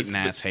difference.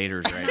 Hating ass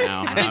haters right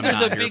now. I think I'm there's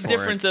not a here big for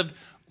difference it. of.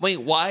 Wait,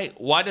 why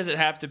does it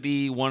have to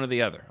be one or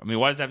the other? I mean,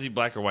 why does it have to be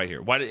black or white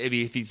here?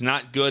 If he's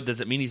not good,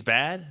 does it mean he's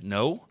bad?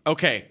 No.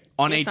 Okay,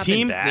 on He's a not been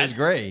team, bad. There's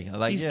gray.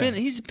 Like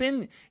He's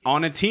been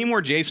on a team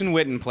where Jason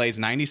Witten plays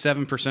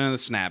 97% of the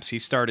snaps. He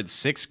started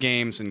 6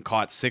 games and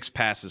caught 6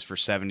 passes for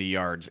 70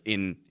 yards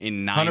in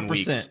 9 100%.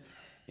 weeks.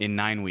 In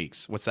 9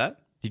 weeks. What's that?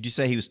 Did you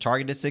say he was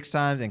targeted 6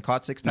 times and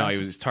caught 6 passes?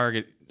 No,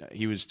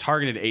 he was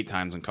targeted 8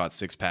 times and caught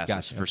 6 passes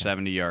Gotcha, for okay.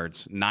 70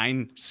 yards.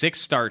 6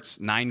 starts,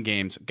 9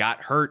 games.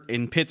 Got hurt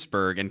in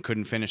Pittsburgh and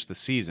couldn't finish the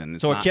season.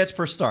 So a catch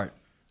per start.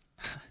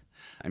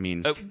 I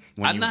mean,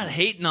 I'm not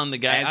hating on the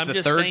guy. as I'm the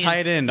just third saying,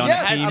 tight end on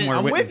Yes, a team where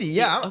I'm Witten- with you.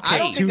 Yeah, I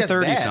don't think that's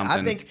 230 bad. something.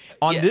 I think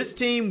on this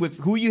team with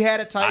who you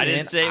had at tight I end,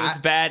 didn't say it was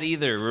bad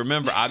either.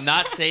 Remember, I'm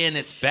not saying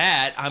it's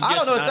bad. I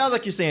don't know. It sounds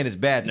like you're saying it's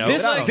bad. No. But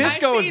I don't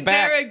know. I see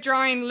Derek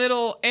drawing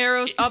little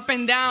arrows up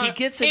and down. He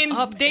gets an in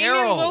up Damian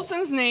arrow.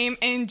 Wilson's name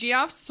and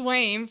Geoff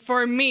Swaim.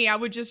 For me, I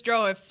would just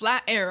draw a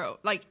flat arrow,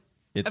 like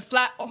a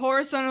flat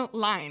horizontal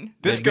line.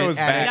 This goes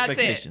back.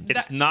 That's it.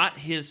 It's not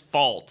his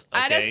fault.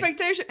 Okay? At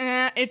expectation,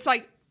 it's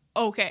like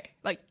okay,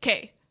 like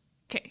K.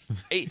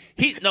 He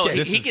gets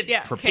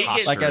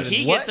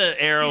an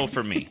arrow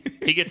for me.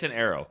 He gets an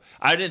arrow.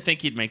 I didn't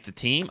think he'd make the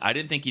team. I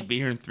didn't think he'd be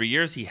here in 3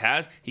 years. He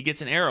has. He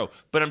gets an arrow.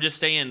 But I'm just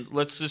saying,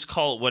 let's just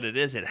call it what it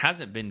is. It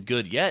hasn't been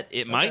good yet.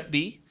 It might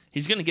be.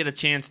 He's going to get a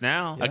chance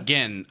now.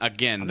 Again.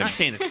 I'm not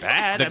saying it's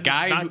bad. The I'm just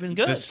guy, not been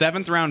good. the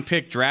 7th round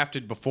pick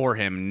drafted before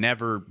him,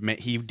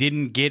 he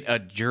didn't get a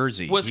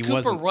jersey. Was he Cooper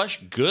wasn't.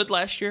 Rush good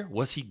last year?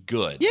 Was he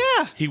good?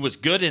 Yeah. He was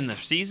good in the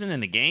season,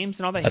 in the games,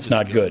 and all that. That's He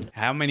was not good.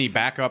 How many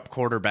backup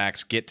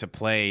quarterbacks get to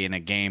play in a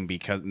game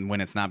when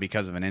it's not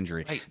because of an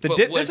injury? Right, but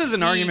was this is an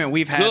he argument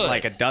we've had good?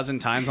 like a dozen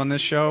times on this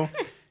show.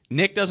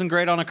 Nick doesn't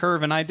grade on a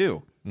curve, and I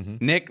do.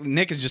 Mm-hmm.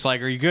 Nick is just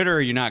like, are you good or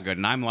are you not good?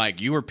 And I'm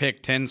like, you were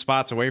picked 10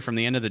 spots away from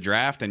the end of the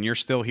draft, and you're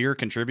still here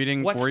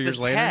contributing What's 4 years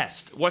the later?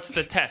 test? What's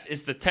the test?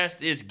 The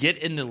test is get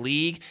in the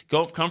league,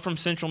 come from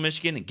Central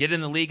Michigan and get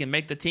in the league and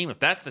make the team. If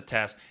that's the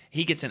test,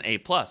 he gets an A+.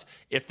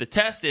 If the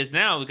test is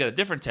now, we've got a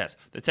different test.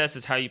 The test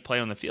is how you play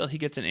on the field. He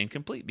gets an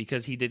incomplete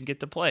because he didn't get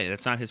to play.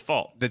 That's not his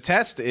fault. The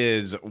test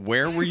is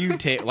where were you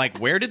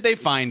where did they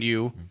find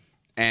you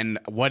and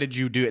what did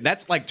you do?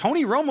 That's like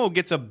Tony Romo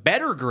gets a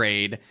better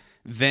grade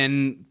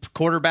than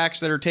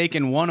quarterbacks that are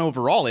taken 1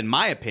 overall, in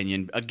my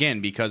opinion,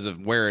 again, because of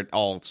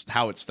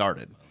how it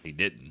started. He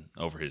didn't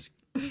over his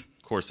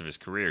course of his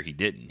career. He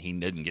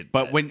didn't get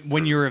But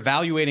when you're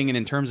evaluating it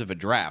in terms of a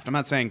draft, I'm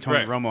not saying Tony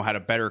Right. Romo had a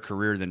better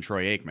career than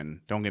Troy Aikman.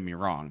 Don't get me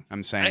wrong.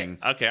 I'm saying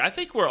I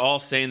think we're all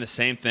saying the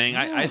same thing.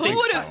 I Who think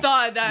would have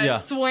thought that Yeah.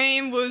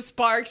 Swaim would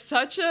spark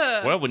such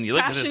a Well, when you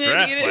look at his passionate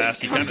draft heated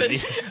class, you kind of But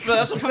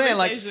that's what I'm saying.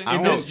 Like conversation.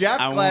 in this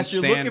draft I won't class,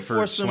 you're stand looking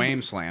for some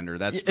Swaim slander.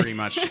 That's pretty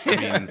much. I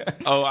mean,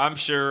 Oh, I'm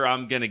sure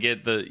I'm gonna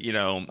get the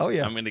Oh,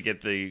 yeah. I'm gonna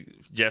get the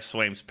Jeff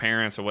Swaim's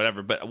parents or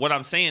whatever. But what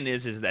I'm saying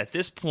is that at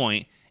this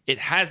point, it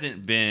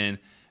hasn't been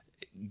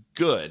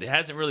good. It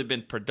hasn't really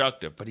been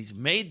productive, but he's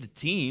made the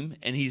team,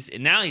 and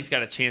now he's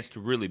got a chance to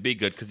really be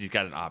good because he's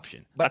got an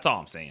option. That's all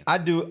I'm saying. I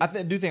do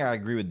think I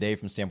agree with Dave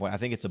from standpoint. I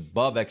think it's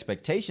above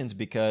expectations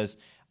because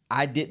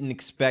I didn't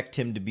expect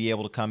him to be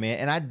able to come in,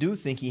 and I do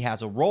think he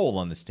has a role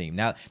on this team.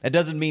 Now, that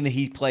doesn't mean that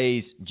he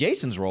plays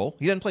Jason's role.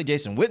 He doesn't play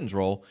Jason Witten's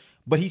role,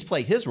 but he's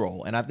played his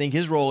role, and I think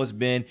his role has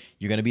been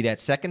you're going to be that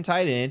second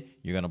tight end,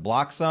 you're going to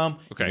block some,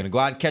 you're going to go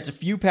out and catch a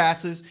few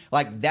passes.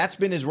 Like, that's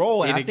been his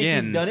role, and I think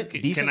he's done it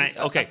decently,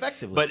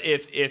 effectively. But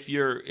if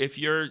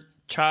your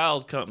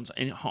child comes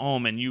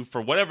home and you,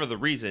 for whatever the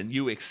reason,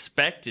 you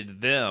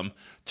expected them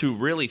to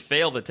really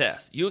fail the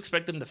test. You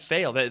expect them to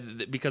fail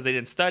because they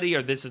didn't study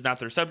or this is not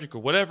their subject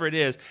or whatever it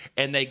is,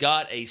 and they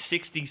got a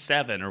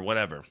 67 or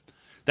whatever.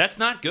 That's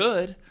not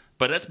good,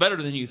 but that's better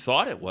than you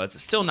thought it was.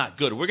 It's still not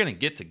good. We're going to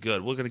get to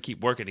good. We're going to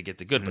keep working to get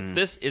to good, but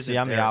this isn't. See,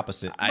 I'm the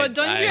opposite. But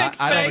don't you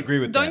expect? I don't agree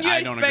with that. Don't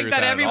you expect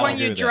that everyone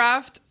you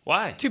draft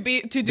to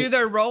do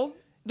their role?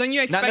 Don't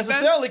you expect that? Not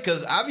necessarily,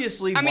 because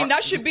obviously... I mean,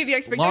 that should be the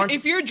expectation.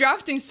 If you're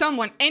drafting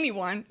someone,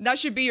 anyone, that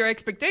should be your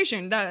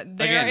expectation, that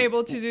they're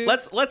able to do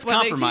Let's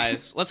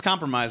compromise. Let's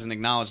compromise and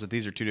acknowledge that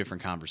these are two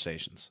different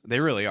conversations. They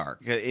really are.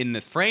 In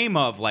this frame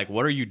of, like,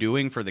 what are you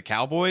doing for the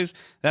Cowboys,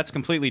 that's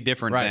completely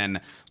different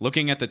than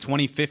looking at the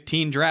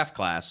 2015 draft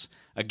class.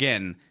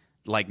 Again,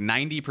 like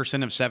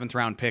 90% of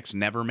seventh-round picks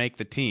never make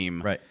the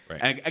team. Right.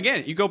 Right.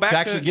 Again, you go back to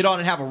actually get on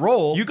and have a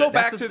role. You go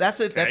back to that's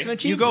an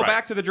achievement. You go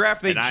back to the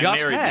draft they just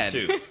had.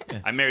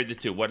 I married the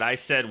two. What I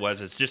said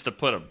was, it's just to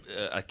put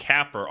a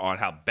capper on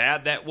how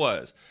bad that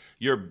was.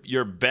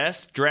 Your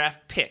best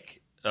draft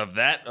pick of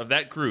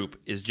that group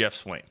is Jeff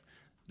Swaim.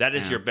 That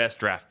is your best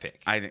draft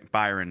pick. I think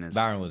Byron's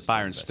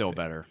still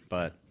better,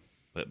 but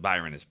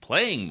Byron is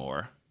playing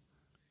more.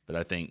 But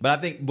I think the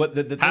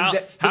things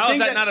how is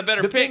that not a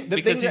better pick?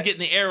 Because he's getting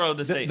the arrow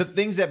to safety. The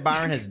things that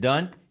Byron has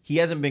done, he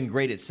hasn't been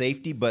great at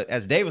safety. But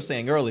as Dave was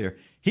saying earlier,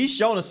 he's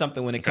shown us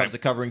something when it comes to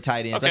covering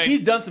tight ends. Like,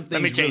 he's done some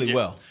things really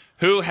well.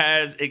 Who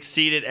has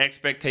exceeded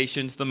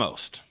expectations the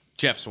most?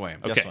 Jeff Swaim.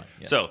 Okay, Jeff Swaim,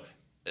 yeah. So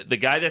the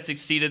guy that's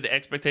exceeded the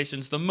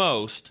expectations the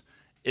most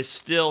is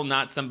still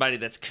not somebody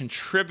that's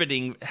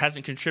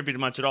hasn't contributed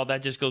much at all.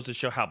 That just goes to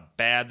show how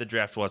bad the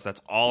draft was. That's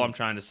all I'm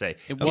trying to say.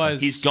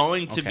 He's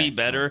going to be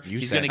better.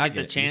 He's going to get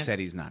the chance. You said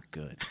he's not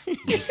good.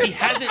 He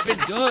hasn't been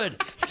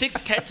good.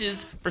 6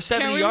 catches for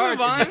 70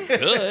 yards isn't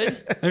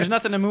good. There's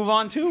nothing to move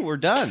on to. We're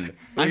done.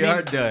 We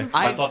are done.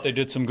 I thought they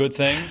did some good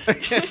things.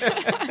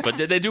 But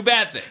did they do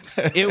bad things?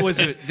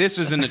 This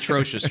is an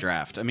atrocious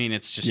draft. I mean,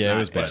 it's just it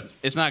was bad.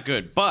 It's not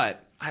good.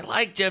 But I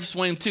like Jeff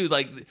Swaim too.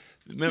 Like,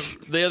 remember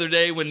the other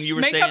day when you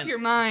were saying, make up your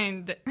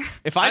mind.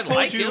 If I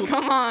told you,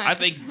 come on. I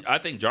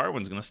think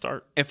Jarwin's going to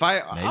start. That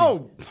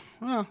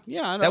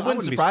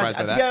wouldn't surprise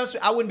me. To be honest,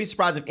 I wouldn't be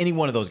surprised if any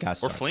one of those guys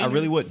starts. I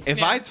really wouldn't.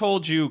 If I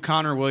told you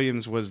Connor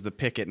Williams was the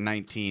pick at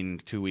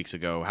 19 2 weeks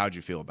ago, how'd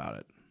you feel about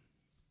it?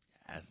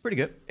 That's pretty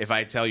good. If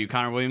I tell you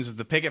Connor Williams is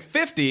the pick at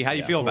 50, how do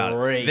you feel about it?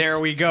 Great. There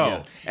we go.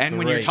 Yeah, and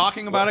when you're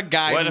talking about a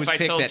guy who was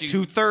picked at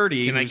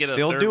 230 who's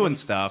still doing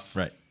stuff.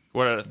 Right.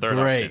 What a third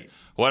Great. option.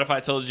 What if I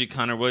told you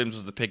Connor Williams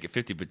was the pick at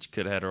 50, but you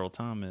could have had Earl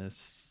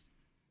Thomas?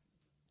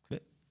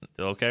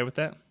 Still okay with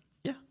that?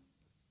 Yeah.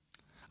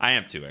 I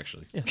am too,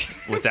 actually. Yeah.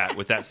 With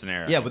that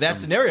scenario. Yeah, with that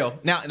scenario.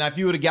 Now, if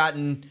you would have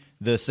gotten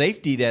the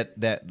safety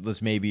that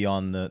was maybe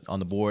on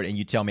the board, and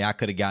you tell me I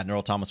could have gotten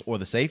Earl Thomas or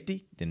the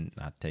safety, then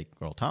I'd take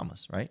Earl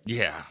Thomas, right?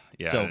 Yeah.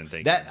 So I didn't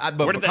think but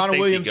where for did Connor that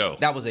Williams, go?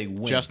 that was a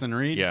win. Justin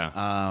Reed? Yeah.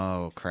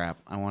 Oh, crap.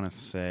 I want to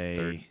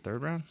say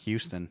third round?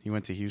 Houston. He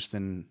went to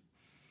Houston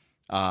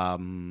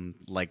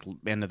like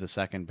end of the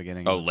second,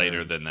 beginning of the later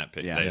third. than that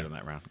pick. Yeah. Later than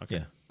that round.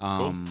 Okay. Yeah.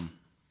 Cool.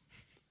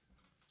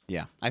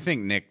 Yeah, I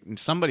think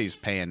somebody's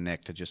paying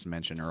Nick to just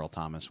mention Earl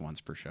Thomas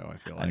once per show, I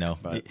feel like. I know.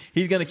 But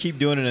He's going to keep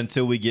doing it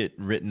until we get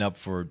written up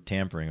for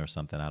tampering or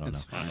something. I don't know.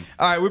 fine.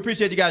 All right, we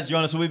appreciate you guys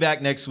joining us. We'll be back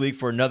next week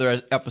for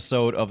another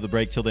episode of The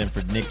Break. Till then,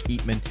 for Nick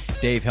Eatman,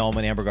 Dave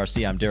Hellman, Amber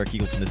Garcia, I'm Derek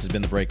Eagleton. This has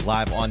been The Break,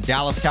 live on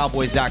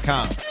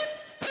DallasCowboys.com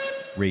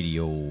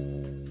radio.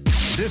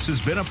 This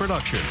has been a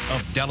production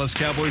of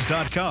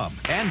DallasCowboys.com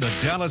and the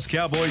Dallas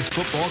Cowboys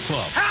Football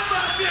Club. How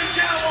about this,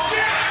 Cowboys?